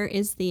chapter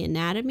is the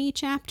anatomy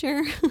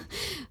chapter,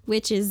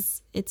 which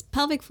is, its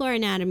pelvic floor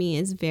anatomy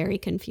is very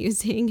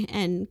confusing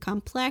and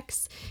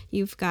complex.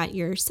 You've got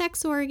your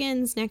sex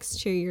organs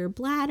next to your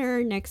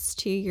bladder, next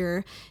to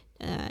your,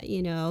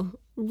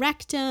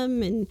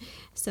 rectum. And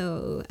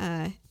so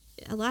a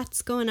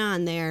lot's going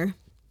on there.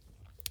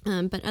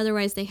 But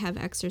otherwise, they have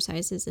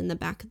exercises in the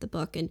back of the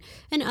book and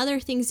other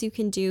things you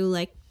can do,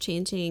 like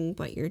changing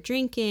what you're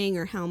drinking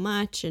or how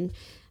much, and,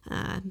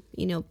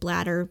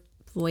 bladder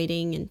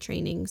voiding and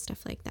training,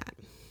 stuff like that.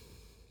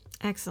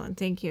 Excellent.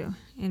 Thank you.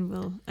 And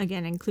we'll,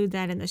 again, include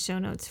that in the show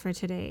notes for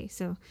today.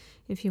 So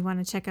if you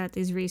want to check out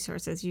these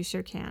resources, you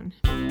sure can.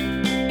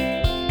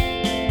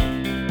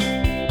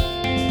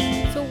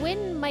 So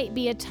when might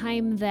be a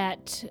time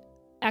that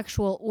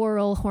actual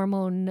oral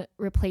hormone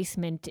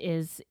replacement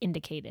is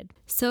indicated?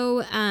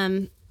 So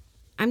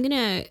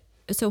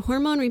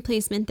hormone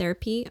replacement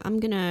therapy, I'm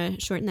going to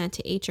shorten that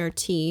to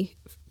HRT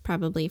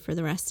probably for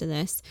the rest of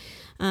this.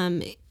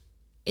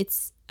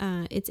 It's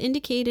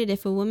indicated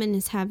if a woman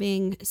is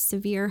having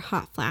severe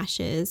hot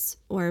flashes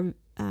or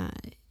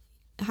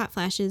hot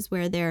flashes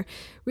where they're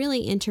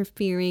really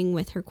interfering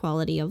with her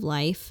quality of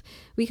life.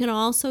 We could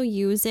also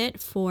use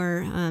it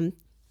for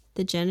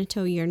the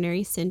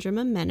genitourinary syndrome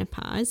of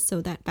menopause,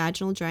 so that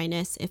vaginal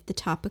dryness if the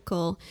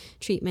topical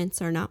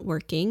treatments are not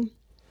working.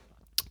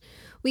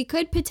 We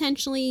could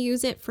potentially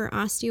use it for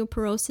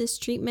osteoporosis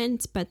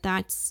treatment, but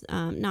that's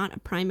not a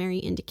primary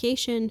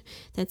indication.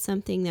 That's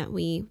something that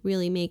we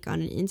really make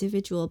on an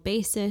individual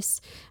basis,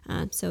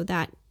 so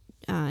that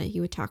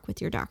you would talk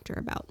with your doctor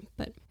about.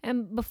 But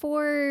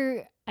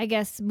before, I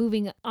guess,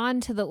 moving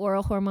on to the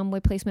oral hormone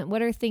replacement,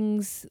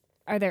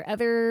 are there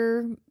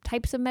other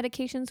types of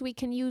medications we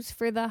can use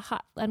for the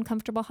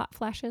uncomfortable hot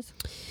flashes?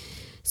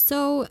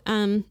 So,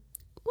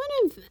 one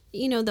of,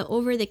 the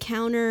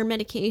over-the-counter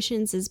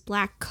medications is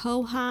black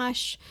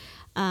cohosh.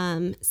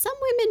 Some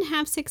women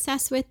have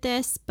success with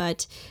this,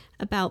 but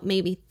about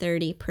maybe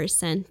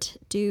 30%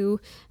 do.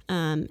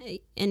 And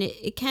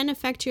it can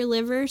affect your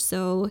liver.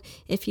 So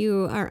if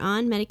you are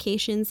on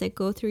medications that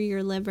go through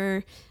your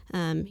liver,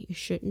 you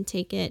shouldn't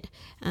take it.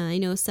 I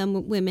know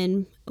some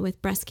women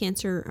with breast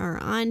cancer are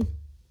on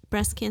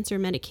breast cancer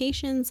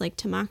medications like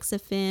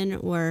tamoxifen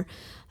or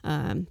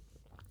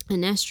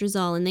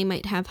anastrozole, and they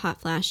might have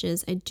hot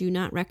flashes. I do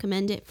not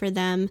recommend it for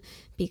them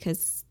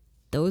because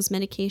those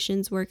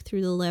medications work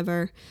through the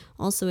liver.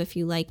 Also, if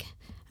you like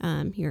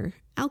your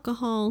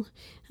alcohol,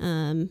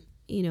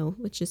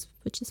 which is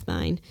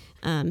fine.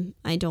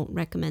 I don't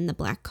recommend the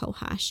black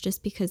cohosh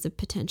just because of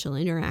potential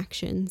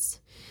interactions.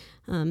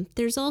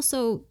 There's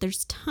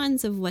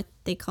tons of what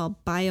they call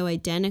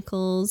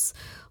bioidenticals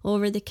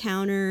over the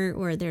counter,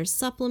 or there's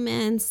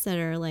supplements that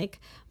are like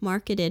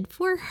marketed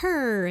for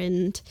her,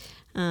 and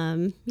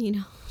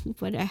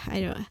what I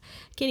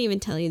can't even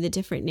tell you the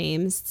different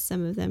names.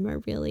 Some of them are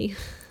really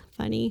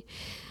funny.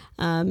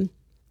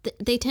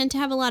 They tend to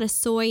have a lot of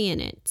soy in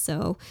it,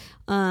 so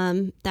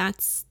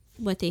that's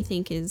what they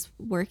think is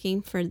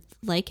working for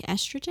like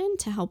estrogen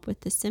to help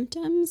with the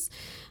symptoms.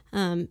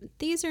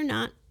 These are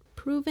not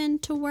proven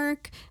to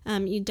work.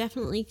 You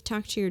definitely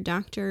talk to your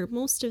doctor.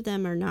 Most of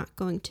them are not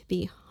going to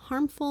be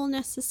harmful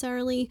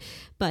necessarily,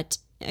 but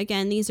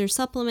again, these are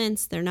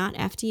supplements. They're not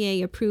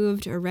FDA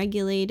approved or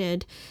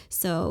regulated,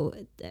 so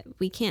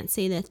we can't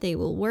say that they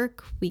will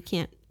work. We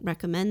can't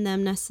recommend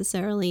them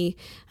necessarily.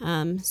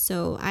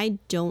 So I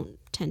don't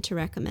tend to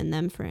recommend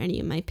them for any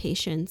of my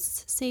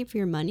patients. Save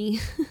your money.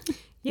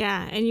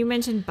 Yeah, and you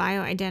mentioned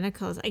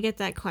bioidenticals. I get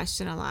that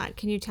question a lot.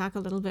 Can you talk a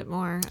little bit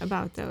more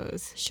about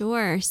those?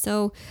 Sure.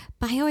 So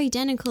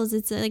bioidenticals,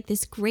 it's like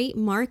this great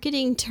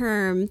marketing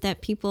term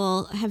that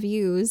people have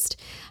used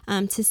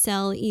to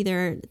sell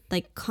either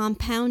like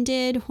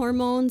compounded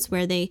hormones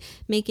where they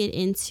make it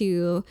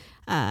into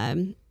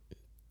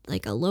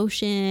like a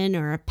lotion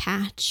or a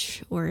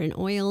patch or an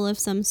oil of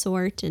some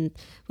sort, and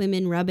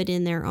women rub it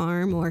in their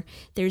arm, or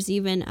there's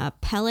even a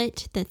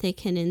pellet that they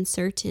can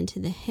insert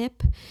into the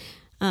hip.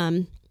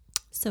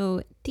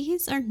 So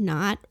these are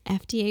not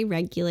FDA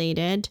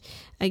regulated.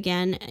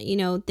 Again,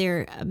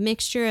 they're a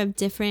mixture of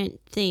different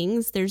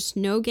things. There's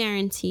no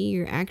guarantee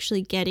you're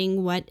actually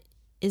getting what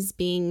is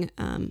being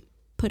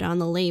put on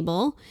the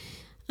label.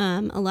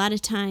 A lot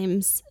of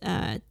times,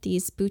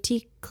 these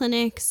boutique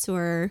clinics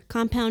or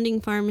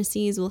compounding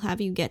pharmacies will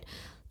have you get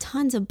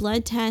tons of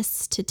blood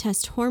tests to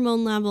test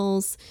hormone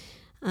levels.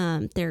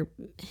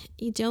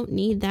 You don't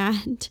need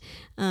that,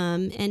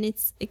 and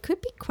it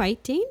could be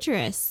quite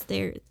dangerous.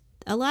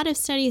 A lot of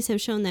studies have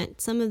shown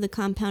that some of the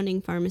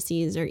compounding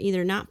pharmacies are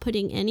either not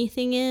putting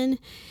anything in,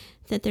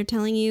 that they're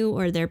telling you,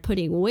 or they're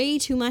putting way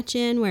too much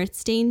in where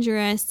it's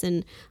dangerous.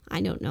 And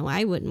I don't know,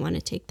 I wouldn't want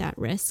to take that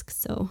risk.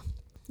 So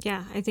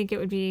yeah, I think it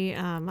would be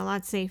a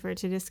lot safer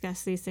to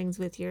discuss these things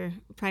with your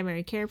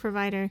primary care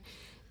provider.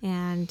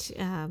 And,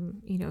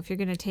 if you're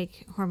going to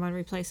take hormone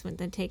replacement,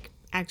 then take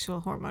actual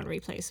hormone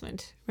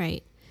replacement.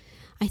 Right.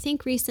 I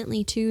think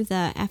recently, too,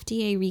 the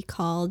FDA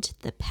recalled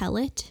the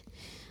pellet.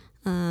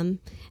 And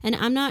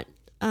I'm not,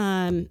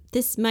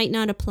 this might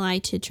not apply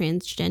to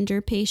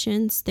transgender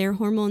patients. Their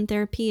hormone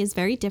therapy is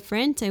very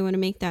different. I want to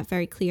make that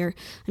very clear.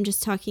 I'm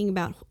just talking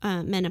about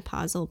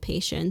menopausal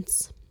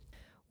patients.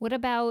 What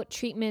about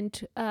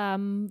treatment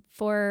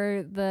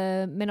for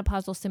the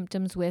menopausal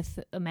symptoms with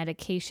a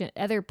medication,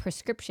 other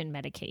prescription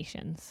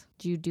medications?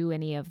 Do you do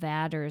any of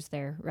that, or is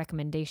there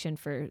recommendation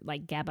for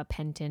like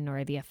gabapentin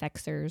or the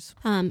Effexors?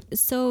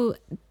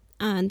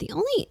 The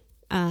only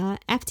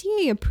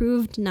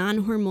FDA-approved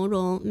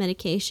non-hormonal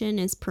medication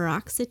is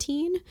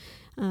paroxetine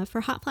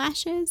for hot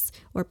flashes,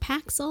 or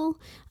Paxil.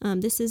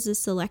 This is a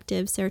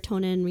selective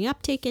serotonin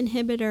reuptake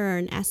inhibitor, or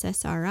an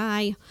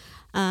SSRI.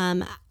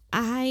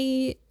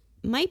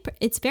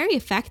 It's very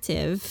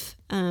effective.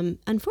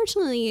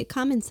 Unfortunately, a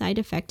common side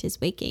effect is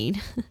weight gain.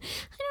 I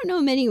don't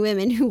know many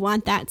women who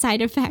want that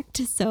side effect,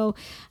 so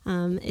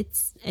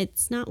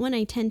it's not one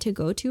I tend to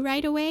go to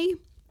right away.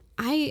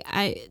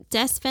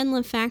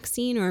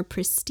 Desvenlafaxine, or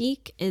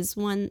Pristiq, is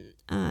one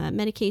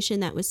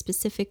medication that was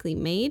specifically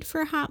made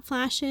for hot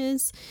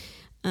flashes.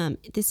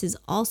 This is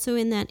also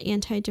in that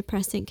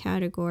antidepressant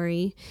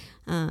category.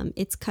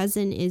 Its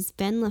cousin is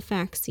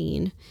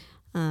venlafaxine.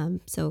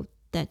 So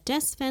that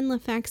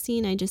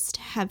desvenlafaxine, I just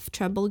have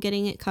trouble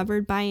getting it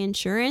covered by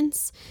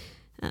insurance.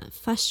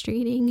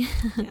 Frustrating.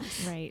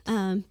 Yes, right.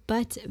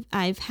 But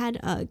I've had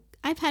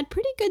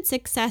pretty good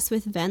success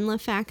with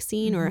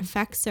venlafaxine, or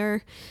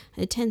Effexor.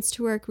 It tends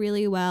to work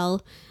really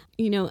well.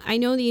 I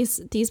know these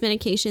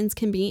medications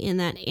can be in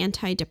that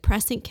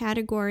antidepressant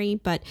category,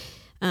 but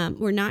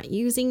we're not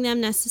using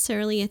them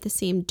necessarily at the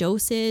same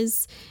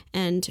doses,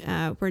 and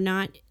we're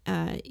not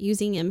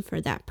using them for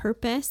that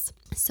purpose.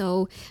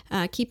 So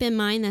keep in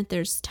mind that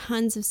there's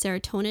tons of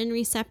serotonin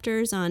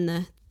receptors on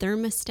the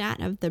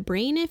thermostat of the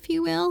brain, if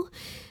you will.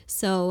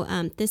 So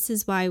this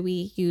is why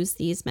we use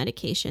these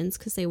medications,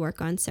 because they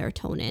work on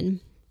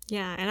serotonin.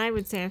 Yeah, and I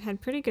would say I've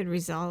had pretty good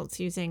results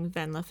using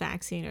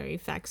venlafaxine or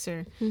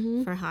Effexor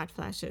for hot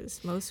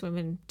flashes. Most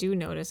women do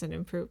notice an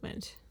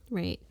improvement.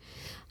 Right.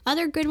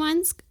 Other good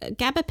ones,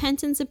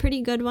 gabapentin's a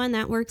pretty good one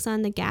that works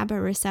on the GABA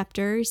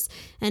receptors.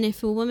 And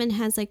if a woman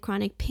has like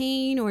chronic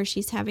pain, or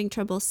she's having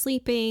trouble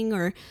sleeping,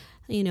 or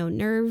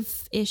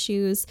nerve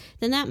issues,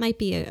 then that might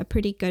be a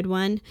pretty good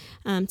one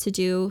to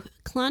do.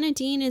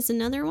 Clonidine is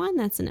another one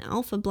that's an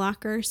alpha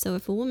blocker. So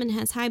if a woman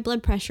has high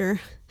blood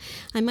pressure,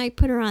 I might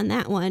put her on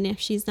that one if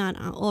she's not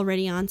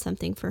already on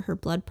something for her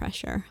blood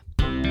pressure.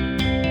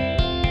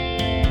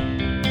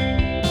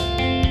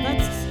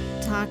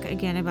 Talk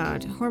again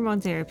about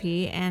hormone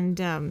therapy, and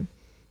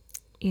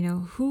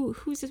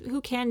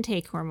who can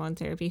take hormone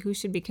therapy, who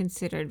should be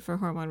considered for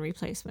hormone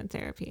replacement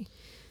therapy.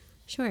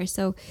 Sure.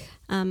 So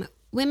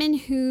women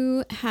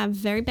who have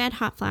very bad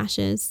hot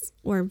flashes,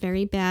 or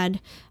very bad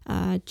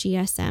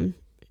GSM,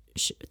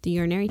 the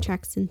urinary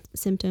tract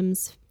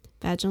symptoms,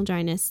 vaginal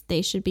dryness,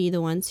 they should be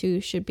the ones who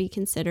should be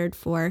considered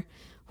for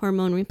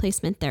hormone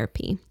replacement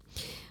therapy.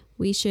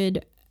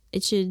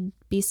 It should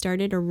be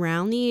started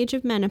around the age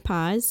of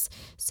menopause,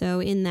 so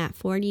in that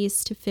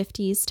 40s to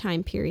 50s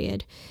time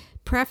period,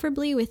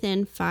 preferably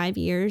within 5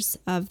 years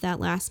of that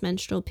last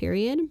menstrual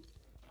period.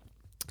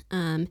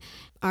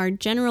 Our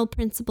general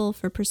principle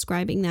for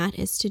prescribing that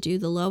is to do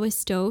the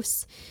lowest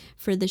dose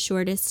for the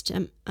shortest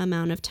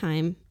amount of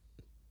time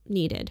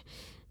needed.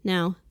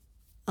 Now,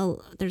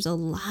 there's a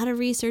lot of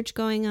research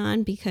going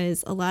on,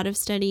 because a lot of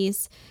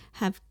studies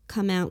have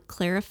come out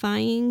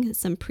clarifying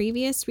some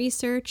previous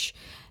research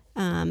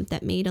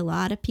that made a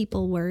lot of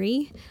people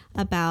worry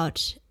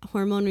about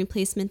hormone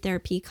replacement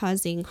therapy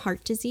causing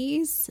heart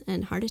disease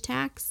and heart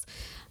attacks.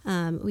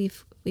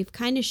 We've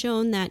kind of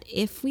shown that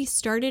if we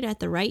started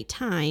at the right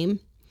time,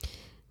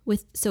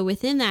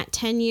 within that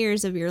 10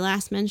 years of your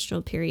last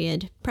menstrual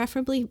period,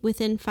 preferably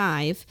within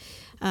 5,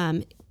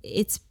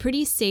 it's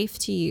pretty safe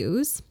to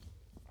use.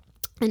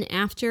 And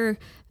after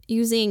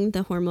using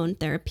the hormone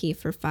therapy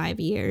for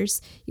 5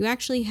 years, you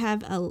actually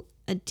have a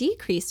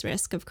decreased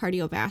risk of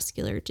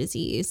cardiovascular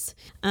disease.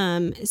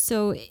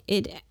 So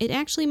it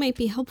actually might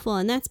be helpful.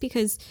 And that's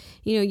because,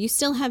 you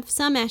still have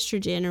some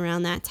estrogen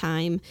around that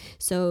time.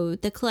 So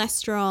the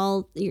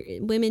cholesterol,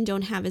 women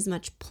don't have as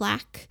much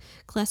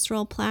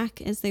cholesterol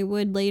plaque as they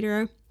would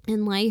later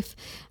in life.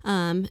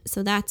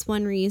 So that's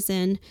one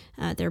reason.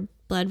 Their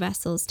blood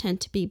vessels tend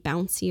to be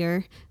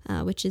bouncier,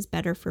 which is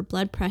better for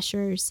blood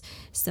pressures.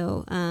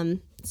 So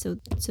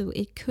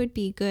it could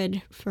be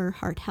good for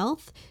heart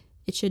health.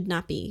 It should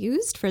not be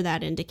used for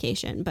that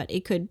indication, but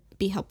it could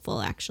be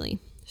helpful, actually.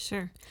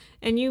 Sure.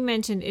 And you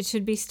mentioned it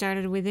should be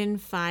started within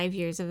 5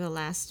 years of the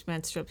last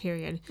menstrual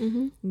period.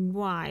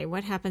 Why?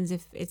 What happens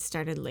if it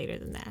started later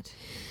than that?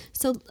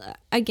 So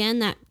again,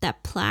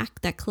 that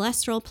plaque, that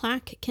cholesterol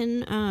plaque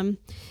can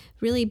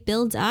really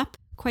build up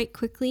quite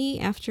quickly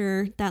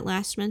after that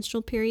last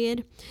menstrual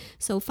period.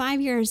 So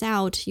 5 years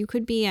out, you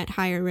could be at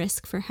higher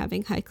risk for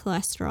having high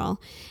cholesterol.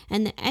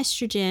 And the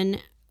estrogen,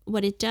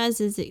 what it does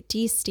is it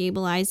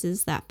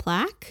destabilizes that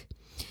plaque.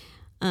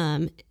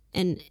 And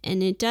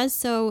it does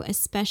so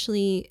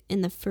especially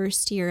in the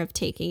first year of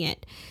taking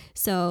it.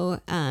 So,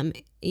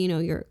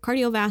 your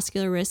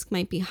cardiovascular risk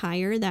might be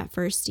higher that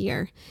first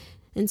year.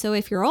 And so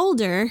if you're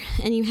older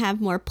and you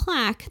have more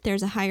plaque,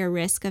 there's a higher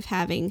risk of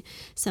having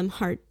some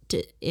heart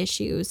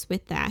issues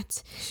with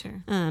that.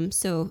 Sure.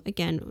 So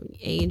again,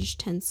 age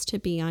tends to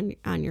be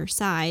on your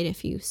side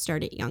if you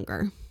start it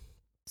younger.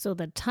 So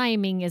the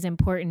timing is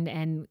important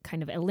and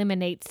kind of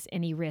eliminates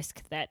any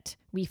risk that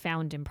we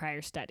found in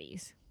prior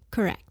studies.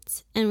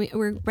 Correct. And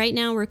we're right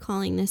now we're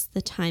calling this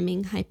the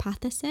timing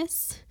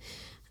hypothesis.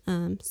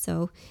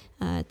 So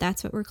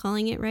that's what we're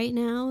calling it right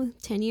now.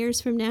 10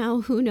 years from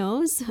now, who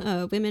knows?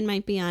 Women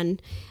might be on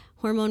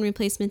hormone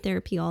replacement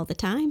therapy all the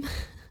time.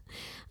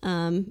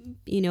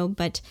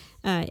 But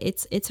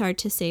it's hard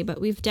to say.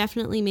 But we've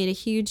definitely made a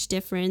huge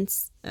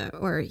difference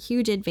or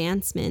huge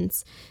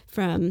advancements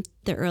from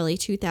the early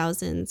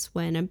 2000s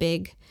when a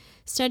big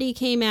study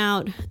came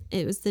out.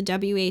 It was the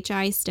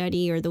WHI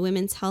study, or the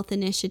Women's Health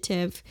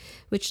Initiative,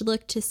 which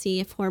looked to see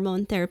if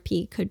hormone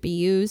therapy could be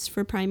used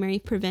for primary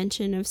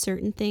prevention of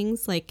certain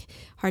things like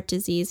heart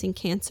disease and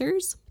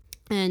cancers.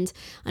 And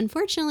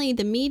unfortunately,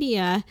 the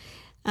media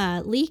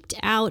leaked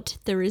out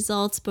the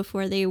results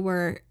before they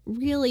were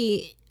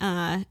really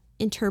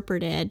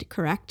interpreted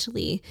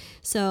correctly.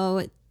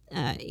 So,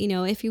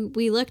 if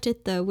we looked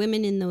at the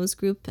women in those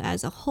groups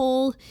as a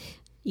whole,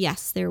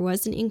 yes, there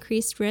was an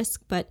increased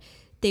risk, but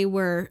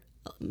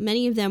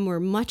many of them were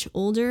much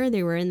older.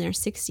 They were in their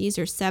 60s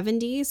or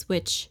 70s,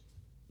 which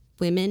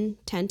women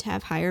tend to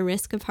have higher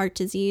risk of heart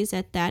disease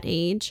at that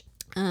age.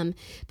 But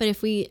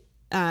if we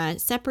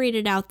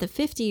separated out the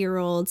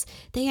 50-year-olds,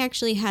 they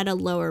actually had a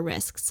lower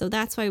risk. So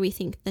that's why we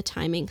think the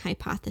timing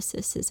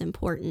hypothesis is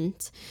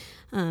important.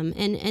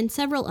 And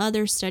several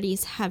other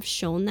studies have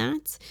shown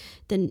that.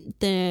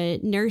 The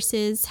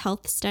Nurses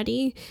Health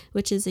Study,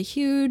 which is a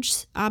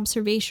huge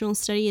observational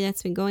study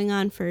that's been going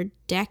on for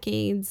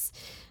decades,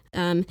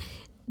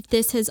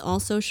 this has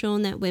also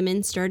shown that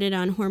women started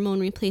on hormone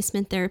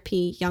replacement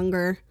therapy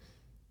younger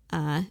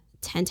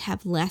tend to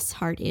have less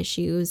heart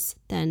issues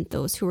than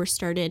those who were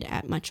started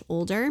at much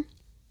older.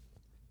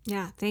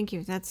 Yeah, thank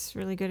you. That's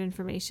really good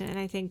information. And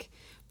I think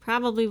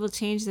probably will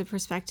change the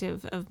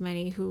perspective of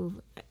many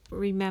who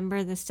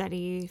remember the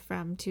study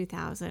from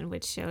 2000,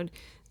 which showed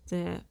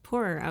the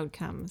poorer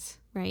outcomes.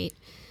 Right.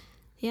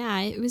 Yeah,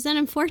 it was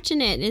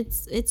unfortunate.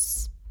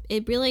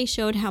 It really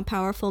showed how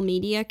powerful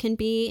media can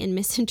be in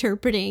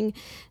misinterpreting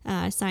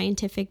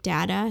scientific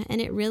data,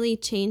 and it really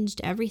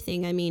changed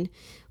everything. I mean,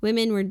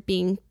 women were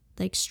being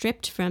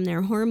stripped from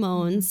their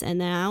hormones, and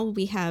now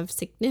we have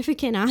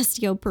significant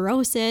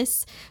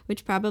osteoporosis,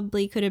 which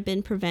probably could have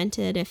been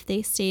prevented if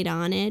they stayed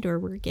on it or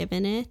were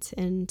given it.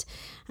 And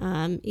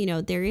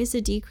there is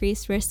a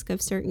decreased risk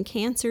of certain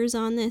cancers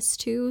on this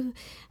too,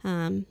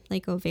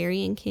 like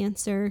ovarian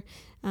cancer.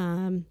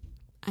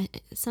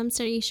 Some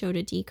studies showed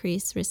a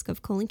decreased risk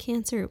of colon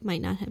cancer. It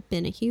might not have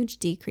been a huge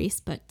decrease,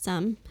 but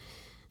some.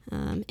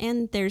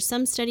 And there's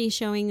some studies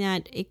showing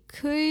that it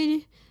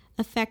could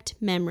affect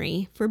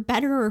memory, for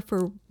better or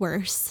for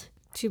worse.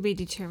 To be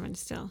determined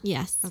still.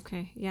 Yes.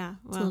 Okay. Yeah.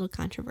 Well, it's a little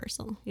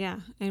controversial.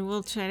 Yeah. And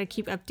we'll try to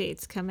keep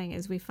updates coming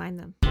as we find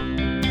them.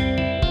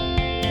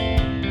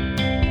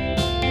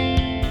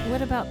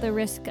 What about the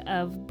risk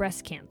of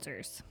breast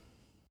cancers?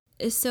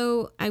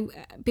 So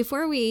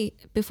before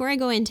I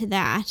go into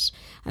that,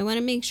 I want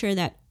to make sure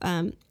that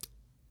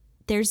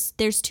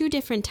there's two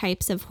different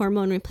types of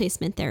hormone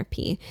replacement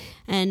therapy,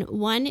 and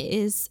one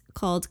is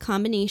called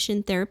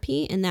combination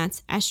therapy, and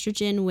that's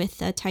estrogen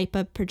with a type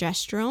of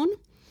progesterone,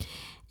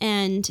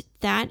 and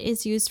that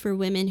is used for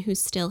women who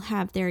still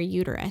have their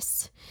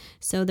uterus.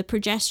 So the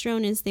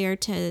progesterone is there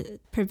to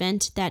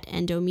prevent that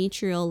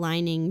endometrial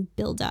lining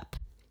buildup.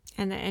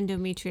 And the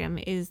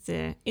endometrium is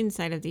the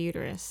inside of the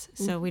uterus,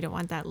 so we don't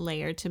want that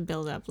layer to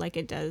build up like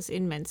it does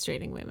in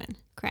menstruating women.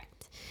 Correct.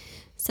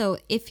 So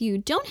if you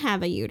don't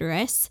have a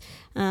uterus,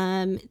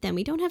 then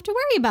we don't have to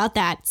worry about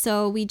that.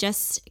 So we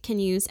just can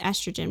use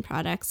estrogen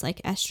products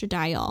like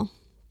estradiol.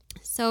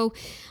 So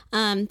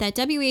that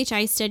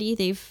WHI study,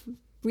 they've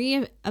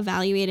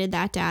reevaluated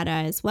that data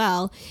as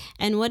well.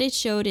 And what it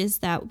showed is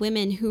that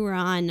women who were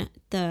on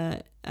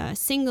the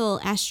single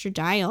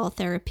estradiol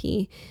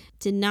therapy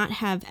did not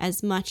have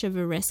as much of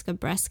a risk of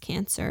breast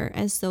cancer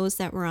as those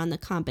that were on the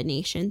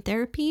combination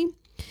therapy.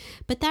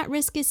 But that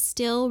risk is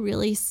still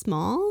really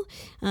small.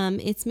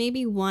 It's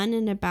maybe 1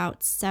 in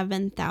about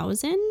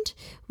 7,000,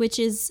 which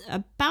is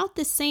about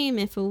the same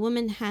if a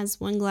woman has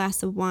 1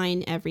 glass of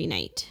wine every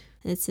night.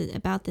 It's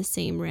about the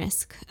same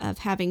risk of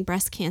having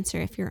breast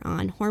cancer if you're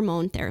on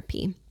hormone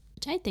therapy.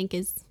 which I think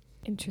is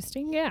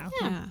Interesting. Yeah.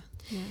 Yeah.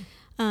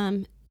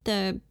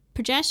 the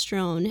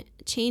progesterone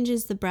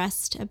changes the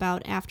breast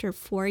about after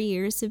 4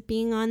 years of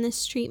being on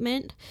this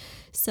treatment.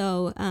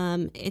 So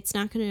it's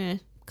not going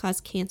to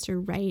cause cancer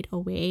right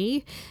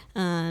away.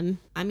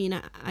 I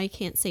mean, I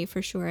can't say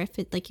for sure if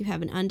it like you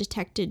have an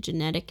undetected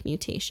genetic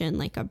mutation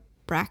like a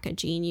BRCA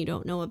gene you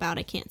don't know about.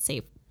 I can't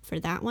say for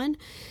that one.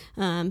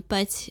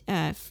 But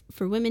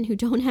for women who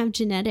don't have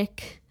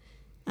genetic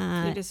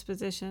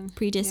predisposition,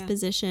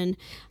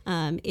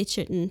 it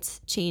shouldn't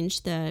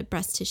change the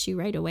breast tissue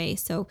right away.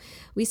 So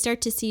we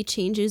start to see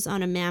changes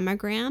on a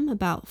mammogram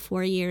about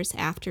 4 years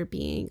after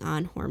being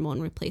on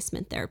hormone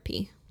replacement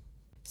therapy.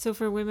 So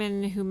for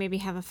women who maybe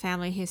have a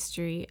family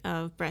history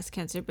of breast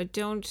cancer but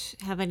don't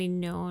have any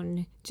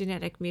known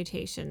genetic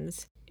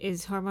mutations,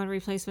 is hormone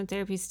replacement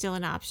therapy still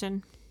an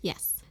option?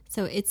 Yes.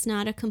 So it's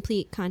not a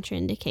complete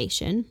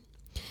contraindication.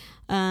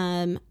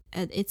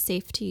 It's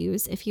safe to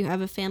use. If you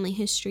have a family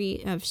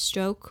history of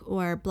stroke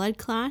or blood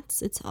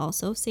clots, it's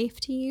also safe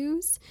to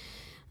use.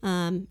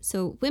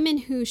 So women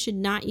who should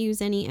not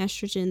use any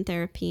estrogen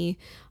therapy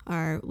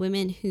are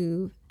women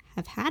who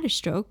have had a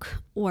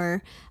stroke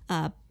or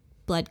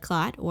blood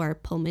clot or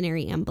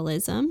pulmonary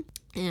embolism.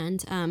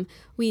 And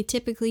we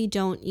typically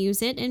don't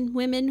use it in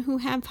women who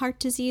have heart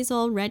disease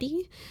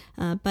already.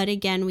 But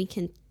again, we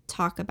can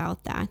talk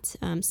about that.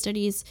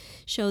 Studies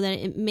show that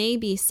it may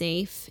be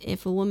safe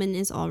if a woman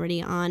is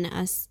already on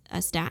a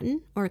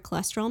statin or a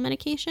cholesterol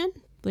medication,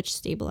 which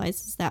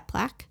stabilizes that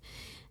plaque,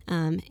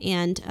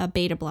 and a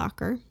beta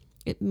blocker.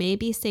 It may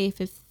be safe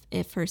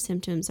if her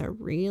symptoms are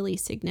really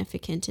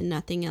significant and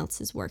nothing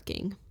else is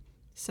working.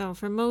 So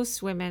for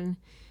most women,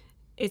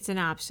 it's an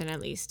option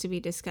at least to be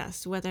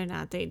discussed whether or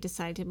not they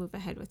decide to move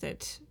ahead with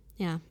it.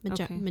 Yeah,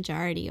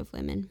 majority of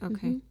women.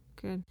 Okay,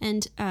 good.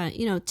 And,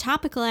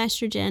 topical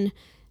estrogen,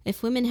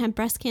 if women have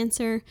breast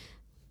cancer,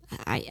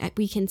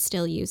 we can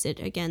still use it.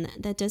 Again,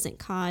 that doesn't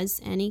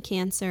cause any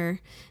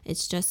cancer.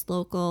 It's just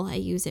local. I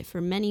use it for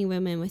many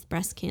women with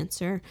breast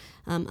cancer.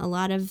 A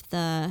lot of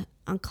the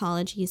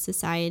oncology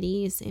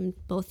societies in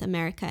both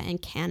America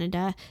and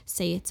Canada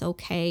say it's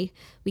okay.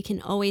 We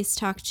can always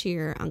talk to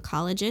your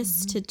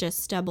oncologist to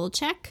just double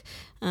check.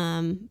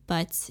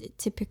 But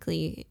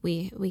typically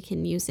we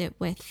can use it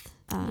with,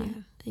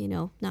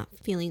 not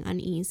feeling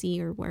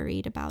uneasy or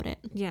worried about it.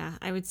 Yeah,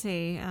 I would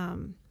say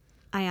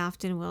I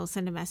often will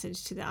send a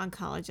message to the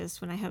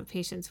oncologist when I have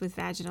patients with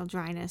vaginal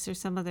dryness or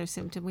some other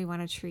symptom we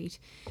want to treat.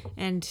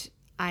 And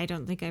I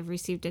don't think I've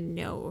received a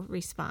no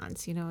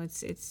response.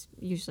 It's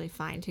usually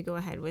fine to go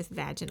ahead with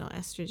vaginal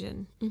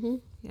estrogen.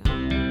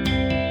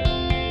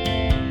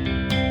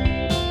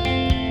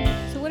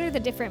 So what are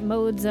the different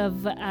modes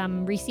of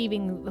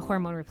receiving the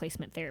hormone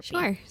replacement therapy?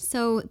 Sure.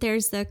 So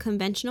there's the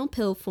conventional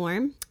pill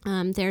form.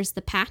 There's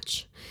the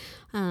patch.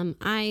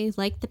 I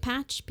like the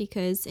patch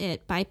because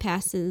it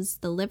bypasses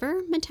the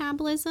liver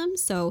metabolism.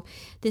 So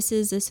this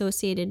is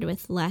associated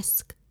with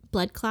less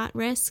blood clot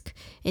risk.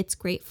 It's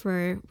great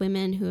for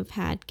women who have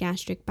had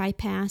gastric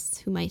bypass,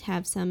 who might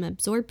have some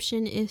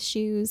absorption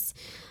issues,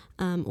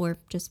 or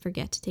just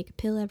forget to take a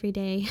pill every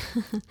day.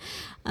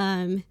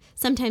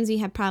 Sometimes we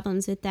have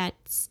problems with that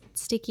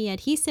sticky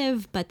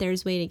adhesive, but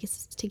there's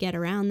ways to get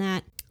around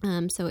that.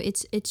 So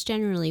it's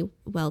generally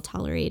well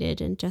tolerated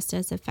and just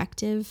as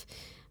effective.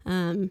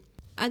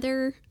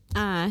 Other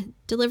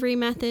delivery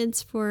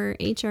methods for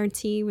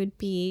HRT would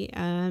be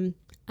a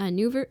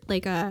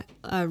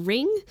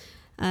ring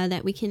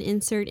that we can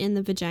insert in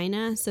the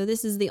vagina. So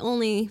this is the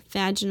only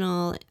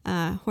vaginal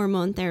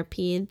hormone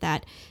therapy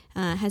that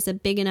has a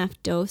big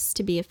enough dose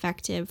to be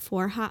effective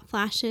for hot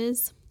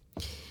flashes.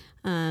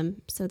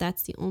 So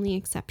that's the only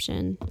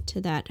exception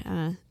to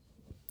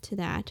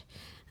that.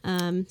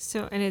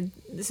 So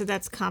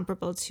that's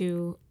comparable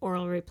to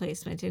oral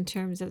replacement in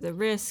terms of the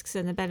risks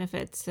and the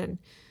benefits and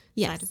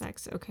side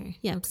effects. Okay.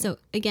 Yeah. Okay. So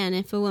again,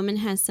 if a woman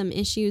has some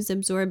issues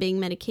absorbing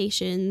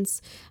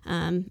medications,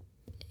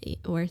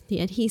 or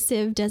the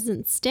adhesive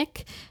doesn't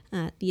stick,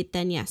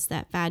 then yes,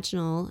 that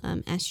vaginal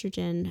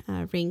estrogen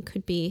ring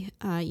could be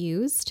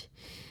used.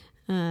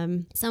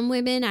 Some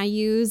women, I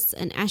use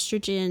an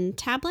estrogen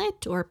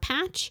tablet or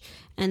patch,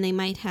 and they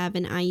might have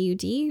an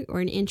IUD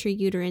or an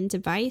intrauterine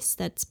device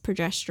that's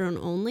progesterone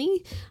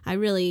only. I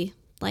really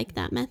like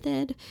that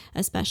method,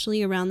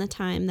 especially around the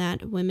time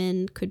that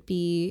women could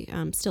be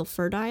still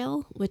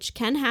fertile, which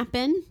can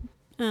happen.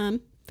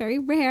 Very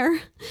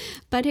rare,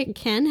 but it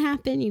can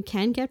happen. You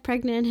can get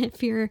pregnant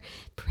if you're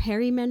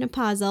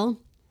perimenopausal.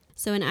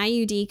 So an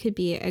IUD could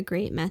be a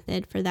great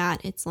method for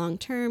that. It's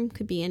long-term,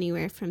 could be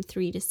anywhere from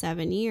 3 to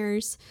 7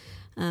 years.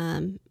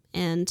 And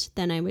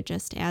then I would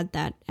just add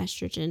that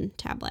estrogen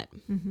tablet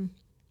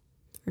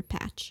or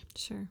patch.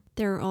 Sure.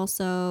 There are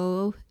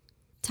also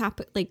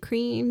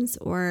creams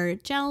or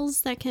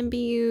gels that can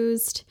be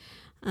used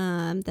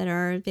that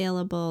are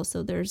available.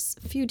 So there's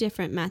a few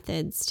different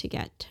methods to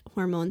get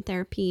hormone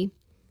therapy.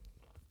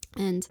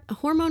 And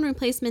hormone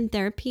replacement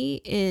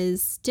therapy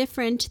is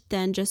different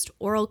than just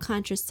oral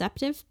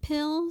contraceptive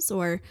pills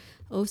or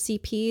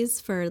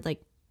OCPs for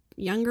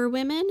younger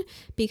women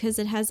because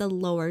it has a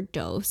lower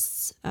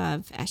dose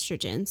of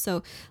estrogen.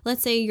 So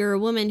let's say you're a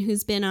woman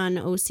who's been on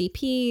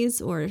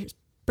OCPs or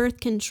birth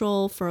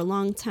control for a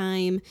long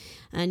time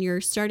and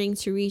you're starting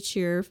to reach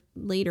your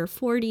later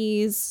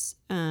 40s,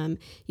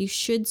 you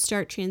should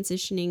start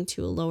transitioning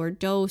to a lower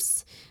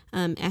dose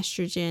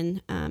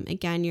estrogen.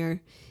 Again,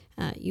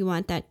 you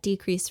want that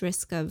decreased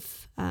risk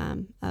of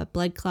a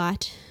blood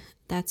clot.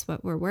 That's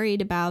what we're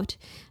worried about.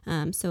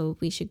 So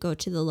we should go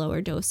to the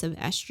lower dose of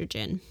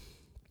estrogen.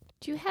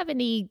 Do you have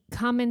any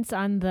comments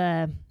on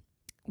the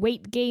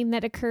weight gain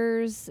that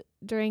occurs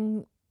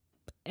during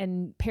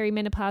and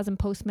perimenopause and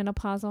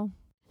postmenopausal?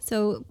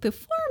 So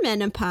before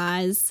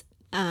menopause,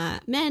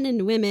 men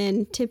and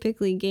women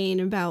typically gain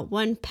about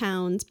 1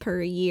 pound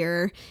per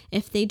year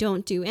if they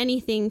don't do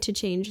anything to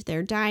change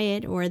their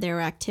diet or their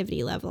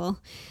activity level.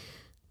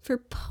 For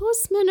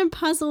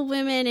postmenopausal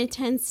women, it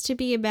tends to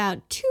be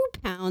about 2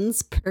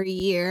 pounds per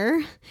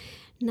year.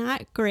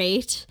 Not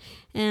great.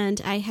 And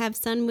I have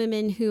some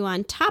women who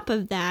on top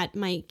of that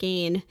might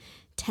gain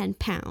 10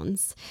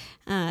 pounds.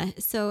 And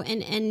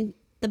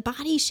the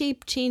body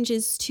shape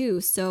changes too.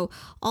 So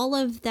all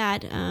of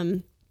that,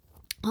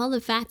 all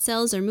the fat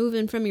cells are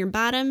moving from your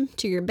bottom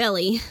to your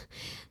belly.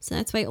 So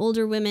that's why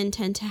older women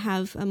tend to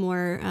have a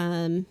more,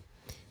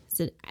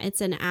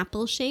 it's an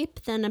apple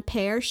shape than a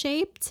pear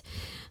shaped.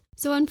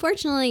 So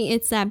unfortunately,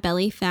 it's that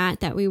belly fat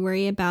that we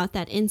worry about,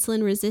 that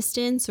insulin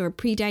resistance or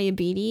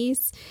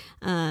prediabetes.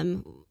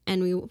 And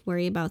we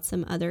worry about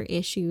some other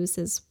issues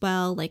as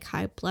well, like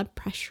high blood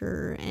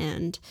pressure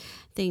and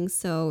things.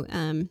 So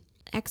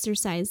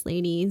exercise,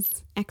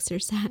 ladies,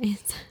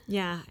 exercise.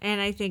 Yeah, and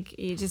I think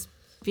you just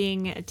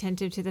being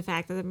attentive to the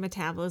fact that the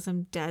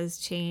metabolism does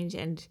change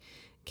and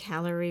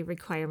calorie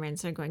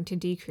requirements are going to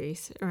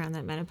decrease around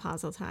that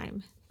menopausal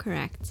time.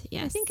 Correct,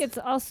 yes. I think it's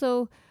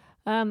also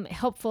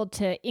helpful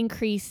to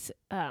increase,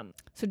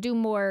 so do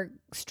more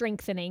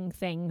strengthening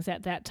things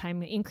at that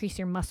time, increase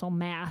your muscle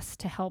mass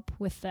to help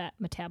with that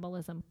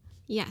metabolism.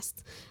 Yes.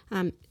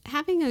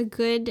 Having a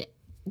good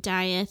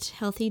diet,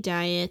 healthy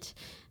diet,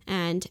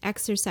 and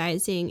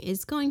exercising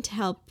is going to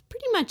help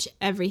pretty much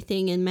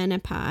everything in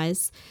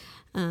menopause.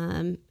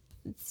 The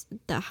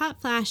hot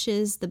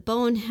flashes, the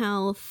bone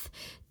health,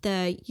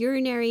 the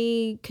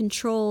urinary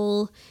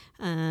control,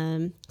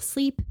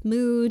 sleep,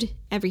 mood,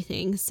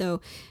 everything.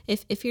 So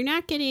if you're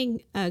not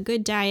getting a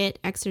good diet,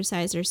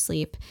 exercise, or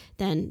sleep,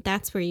 then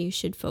that's where you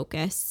should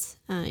focus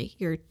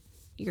your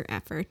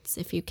efforts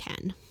if you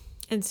can.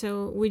 And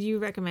so would you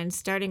recommend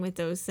starting with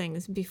those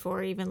things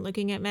before even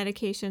looking at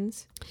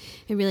medications?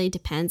 It really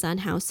depends on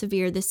how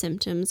severe the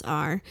symptoms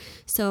are.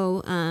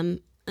 So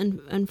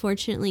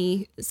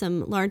unfortunately,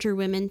 some larger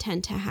women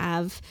tend to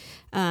have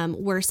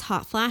worse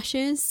hot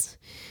flashes,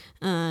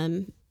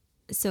 and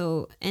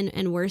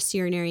worse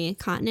urinary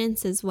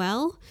incontinence as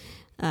well.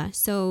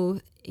 So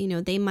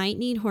they might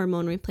need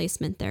hormone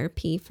replacement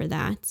therapy for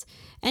that.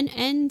 And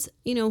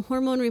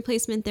hormone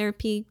replacement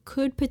therapy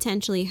could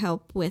potentially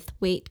help with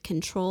weight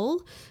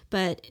control,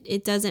 but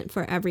it doesn't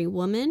for every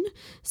woman.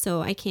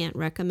 So I can't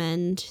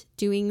recommend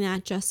doing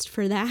that just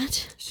for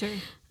that. Sure.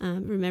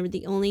 Remember,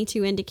 the only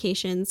two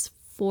indications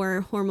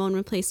for hormone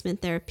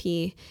replacement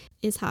therapy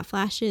is hot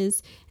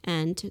flashes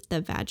and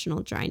the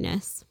vaginal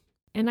dryness.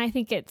 And I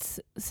think it's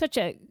such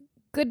a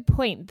good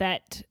point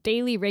that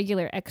daily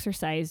regular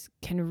exercise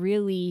can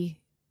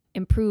really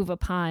improve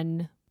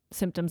upon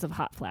symptoms of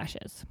hot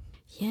flashes.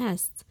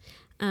 Yes.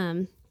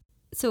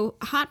 So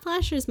hot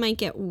flashes might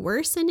get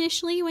worse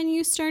initially when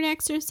you start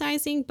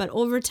exercising, but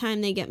over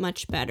time they get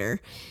much better.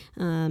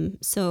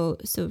 So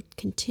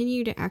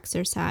continue to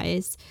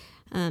exercise.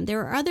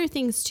 There are other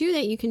things too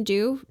that you can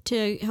do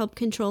to help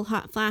control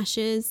hot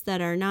flashes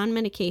that are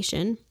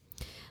non-medication,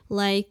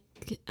 like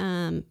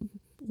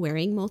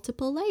wearing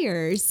multiple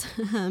layers,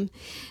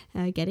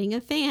 getting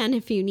a fan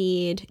if you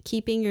need,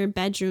 keeping your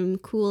bedroom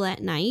cool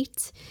at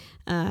night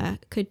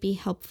could be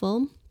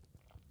helpful.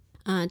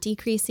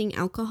 Decreasing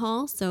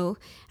alcohol. So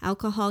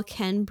alcohol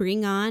can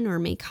bring on or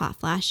make hot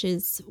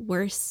flashes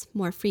worse,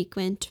 more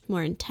frequent,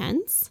 more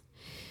intense.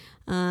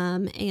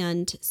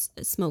 And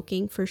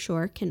smoking for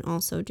sure can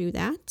also do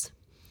that.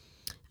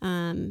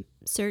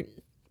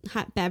 Certain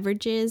hot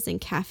beverages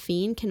and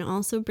caffeine can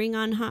also bring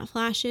on hot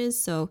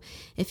flashes. So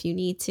if you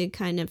need to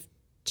kind of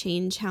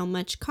change how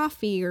much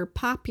coffee or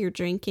pop you're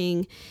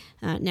drinking,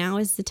 now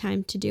is the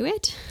time to do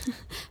it.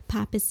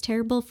 Pop is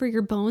terrible for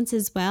your bones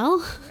as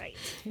well. Right.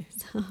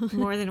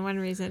 More than one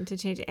reason to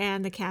change.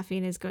 And the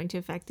caffeine is going to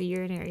affect the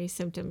urinary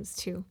symptoms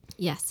too.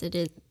 Yes, it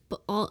is.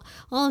 All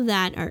of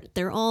that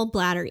they're all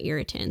bladder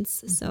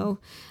irritants.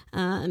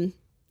 Mm-hmm.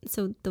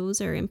 So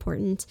those are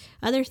important.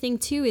 Other thing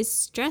too is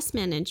stress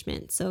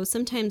management. So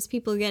sometimes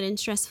people get in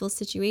stressful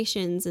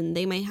situations and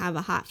they might have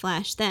a hot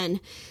flash then.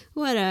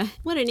 What an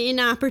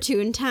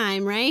inopportune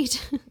time,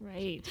 right?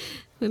 Right.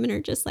 Women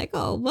are just like,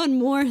 oh, one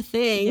more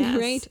thing, Yes,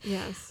 right?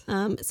 Yes.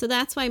 So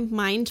that's why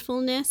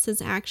mindfulness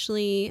has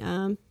actually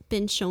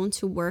been shown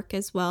to work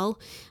as well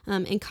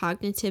in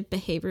cognitive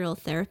behavioral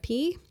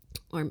therapy.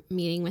 or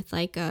meeting with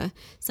like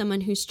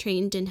someone who's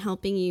trained in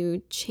helping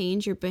you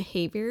change your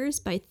behaviors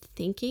by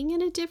thinking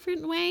in a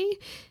different way.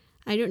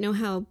 I don't know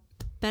how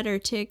better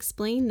to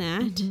explain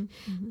that,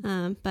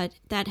 but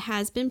that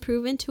has been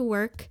proven to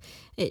work.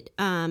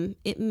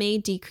 It may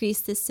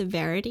decrease the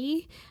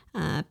severity,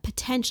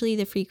 potentially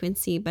the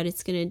frequency, but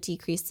it's going to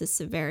decrease the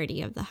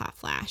severity of the hot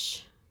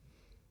flash.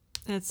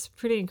 That's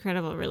pretty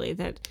incredible, really,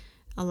 that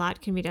a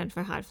lot can be done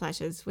for hot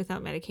flashes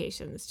without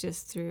medications,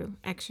 just through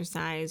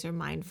exercise or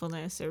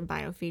mindfulness or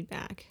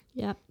biofeedback.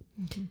 Yep.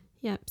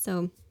 Yep.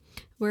 So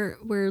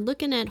we're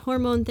looking at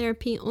hormone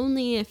therapy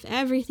only if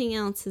everything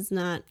else has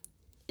not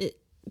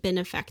been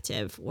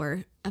effective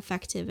or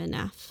effective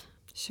enough.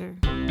 Sure.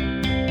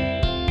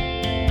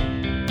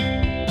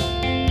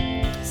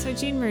 So,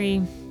 Jean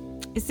Marie,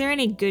 is there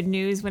any good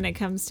news when it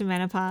comes to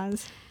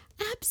menopause?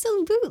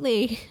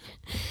 Absolutely.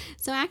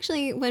 So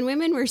actually, when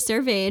women were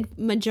surveyed,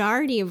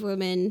 majority of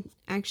women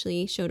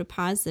actually showed a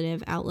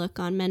positive outlook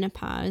on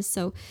menopause.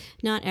 So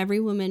not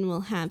every woman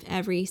will have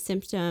every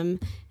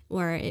symptom,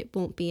 or it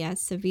won't be as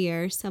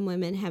severe. Some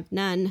women have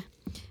none,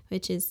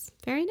 which is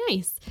very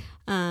nice.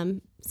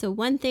 So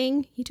one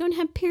thing, you don't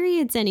have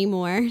periods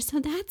anymore. So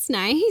that's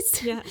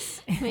nice.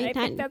 Yes. I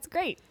think that's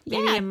great.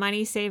 Maybe a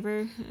money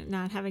saver,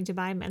 not having to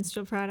buy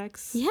menstrual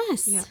products.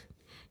 Yes. Yeah.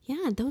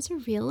 Yeah, those are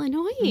real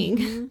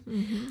annoying.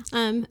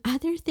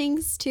 Other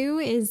things too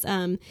is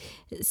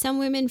some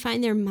women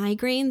find their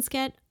migraines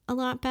get a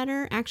lot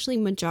better. Actually,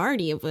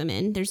 majority of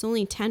women, there's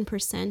only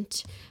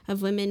 10%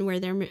 of women where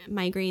their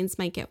migraines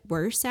might get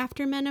worse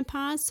after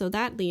menopause. So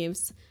that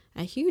leaves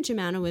a huge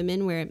amount of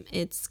women where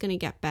it's going to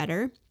get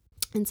better.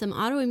 And some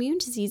autoimmune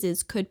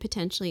diseases could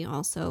potentially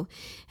also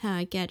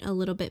get a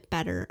little bit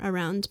better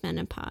around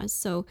menopause.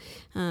 So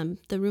the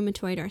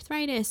rheumatoid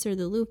arthritis or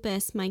the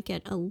lupus might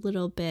get a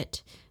little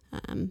bit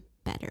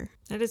better.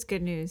 That is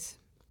good news.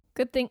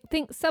 Good thing.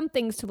 Some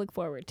things to look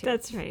forward to.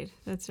 That's right.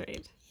 That's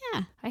right.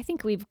 Yeah. I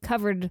think we've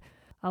covered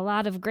a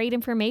lot of great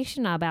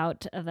information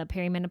about the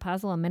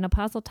perimenopausal and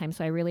menopausal time.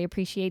 So I really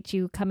appreciate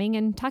you coming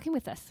and talking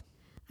with us.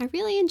 I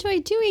really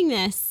enjoyed doing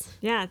this.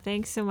 Yeah.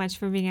 Thanks so much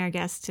for being our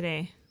guest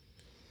today.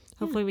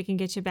 Hopefully we can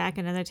get you back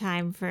another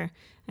time for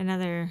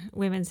another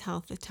women's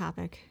health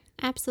topic.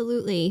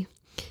 Absolutely.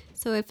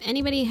 So if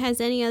anybody has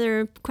any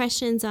other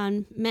questions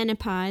on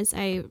menopause,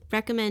 I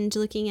recommend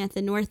looking at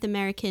the North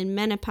American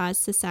Menopause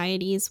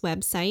Society's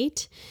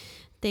website.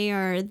 They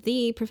are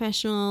the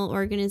professional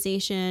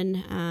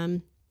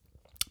organization,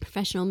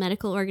 professional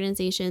medical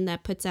organization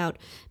that puts out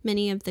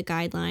many of the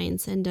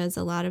guidelines and does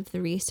a lot of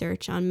the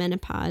research on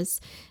menopause.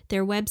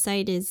 Their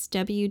website is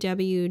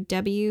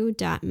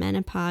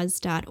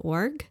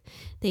www.menopause.org.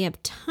 They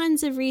have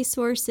tons of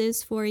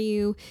resources for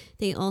you.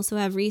 They also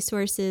have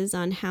resources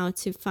on how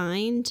to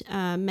find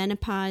a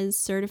menopause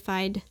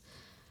certified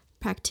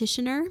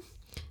practitioner.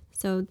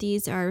 So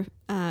these are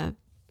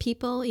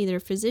people, either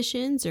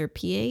physicians or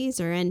PAs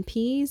or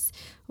NPs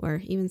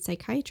or even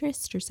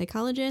psychiatrists or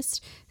psychologists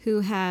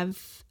who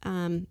have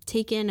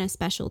taken a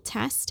special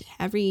test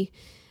every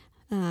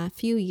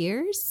few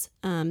years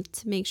to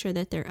make sure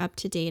that they're up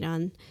to date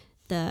on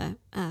the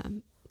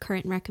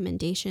current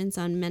recommendations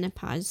on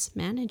menopause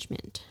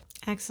management.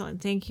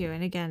 Excellent. Thank you.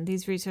 And again,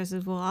 these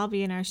resources will all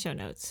be in our show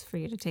notes for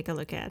you to take a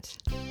look at.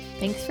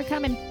 Thanks for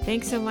coming.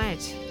 Thanks so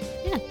much.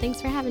 Yeah,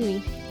 thanks for having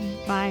me.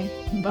 Bye.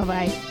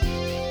 Bye-bye.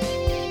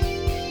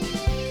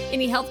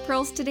 Any health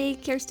pearls today,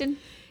 Kirsten?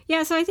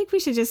 Yeah, so I think we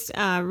should just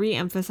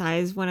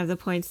re-emphasize one of the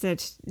points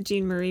that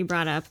Jean Marie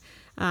brought up.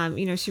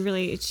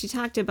 She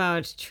talked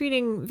about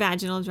treating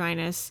vaginal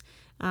dryness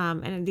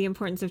and the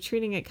importance of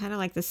treating it kind of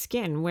like the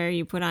skin, where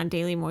you put on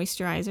daily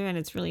moisturizer, and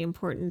it's really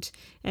important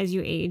as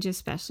you age,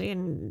 especially,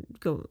 and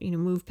go,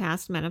 move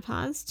past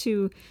menopause,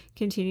 to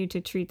continue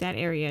to treat that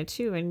area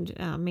too and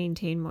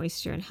maintain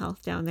moisture and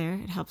health down there.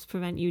 It helps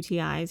prevent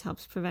UTIs,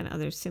 helps prevent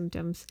other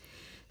symptoms.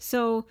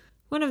 So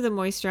one of the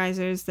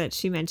moisturizers that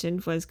she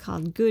mentioned was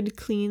called Good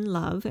Clean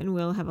Love, and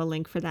we'll have a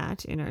link for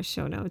that in our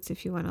show notes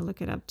if you want to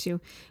look it up too.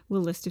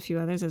 We'll list a few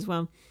others as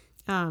well.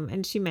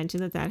 And she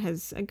mentioned that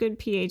has a good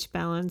pH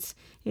balance.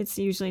 It's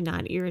usually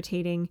not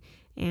irritating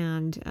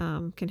and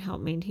can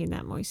help maintain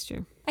that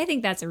moisture. I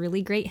think that's a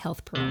really great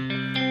health pearl.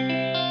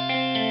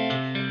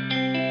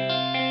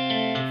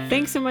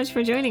 Thanks so much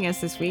for joining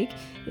us this week.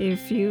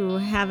 If you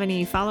have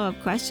any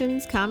follow-up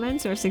questions,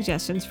 comments, or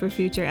suggestions for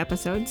future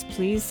episodes,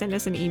 please send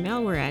us an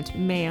email. We're at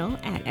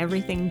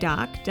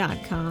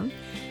mail@everythingdoc.com.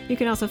 You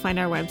can also find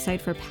our website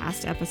for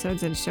past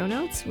episodes and show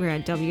notes. We're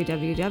at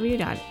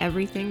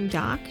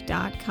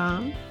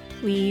www.everythingdoc.com.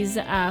 Please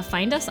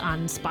find us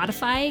on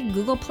Spotify,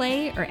 Google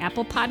Play, or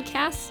Apple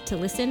Podcasts to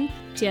listen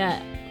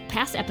to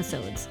past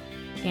episodes.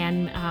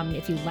 And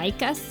if you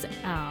like us,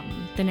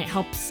 then it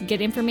helps get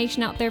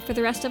information out there for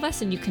the rest of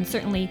us. And you can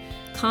certainly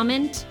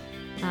comment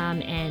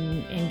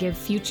and give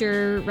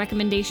future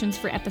recommendations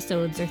for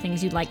episodes or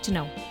things you'd like to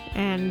know.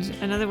 And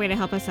another way to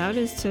help us out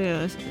is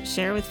to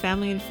share with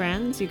family and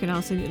friends. You can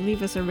also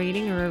leave us a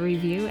rating or a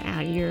review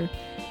at your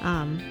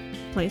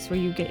place where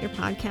you get your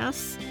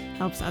podcasts.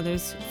 Helps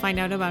others find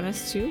out about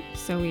us too.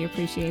 So we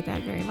appreciate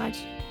that very much.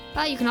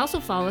 You can also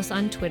follow us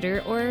on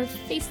Twitter or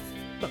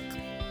Facebook.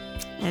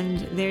 And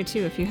there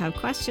too, if you have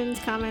questions,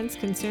 comments,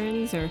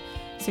 concerns, or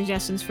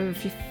suggestions for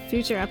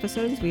future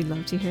episodes, we'd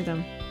love to hear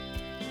them.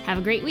 Have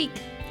a great week.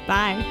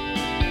 Bye.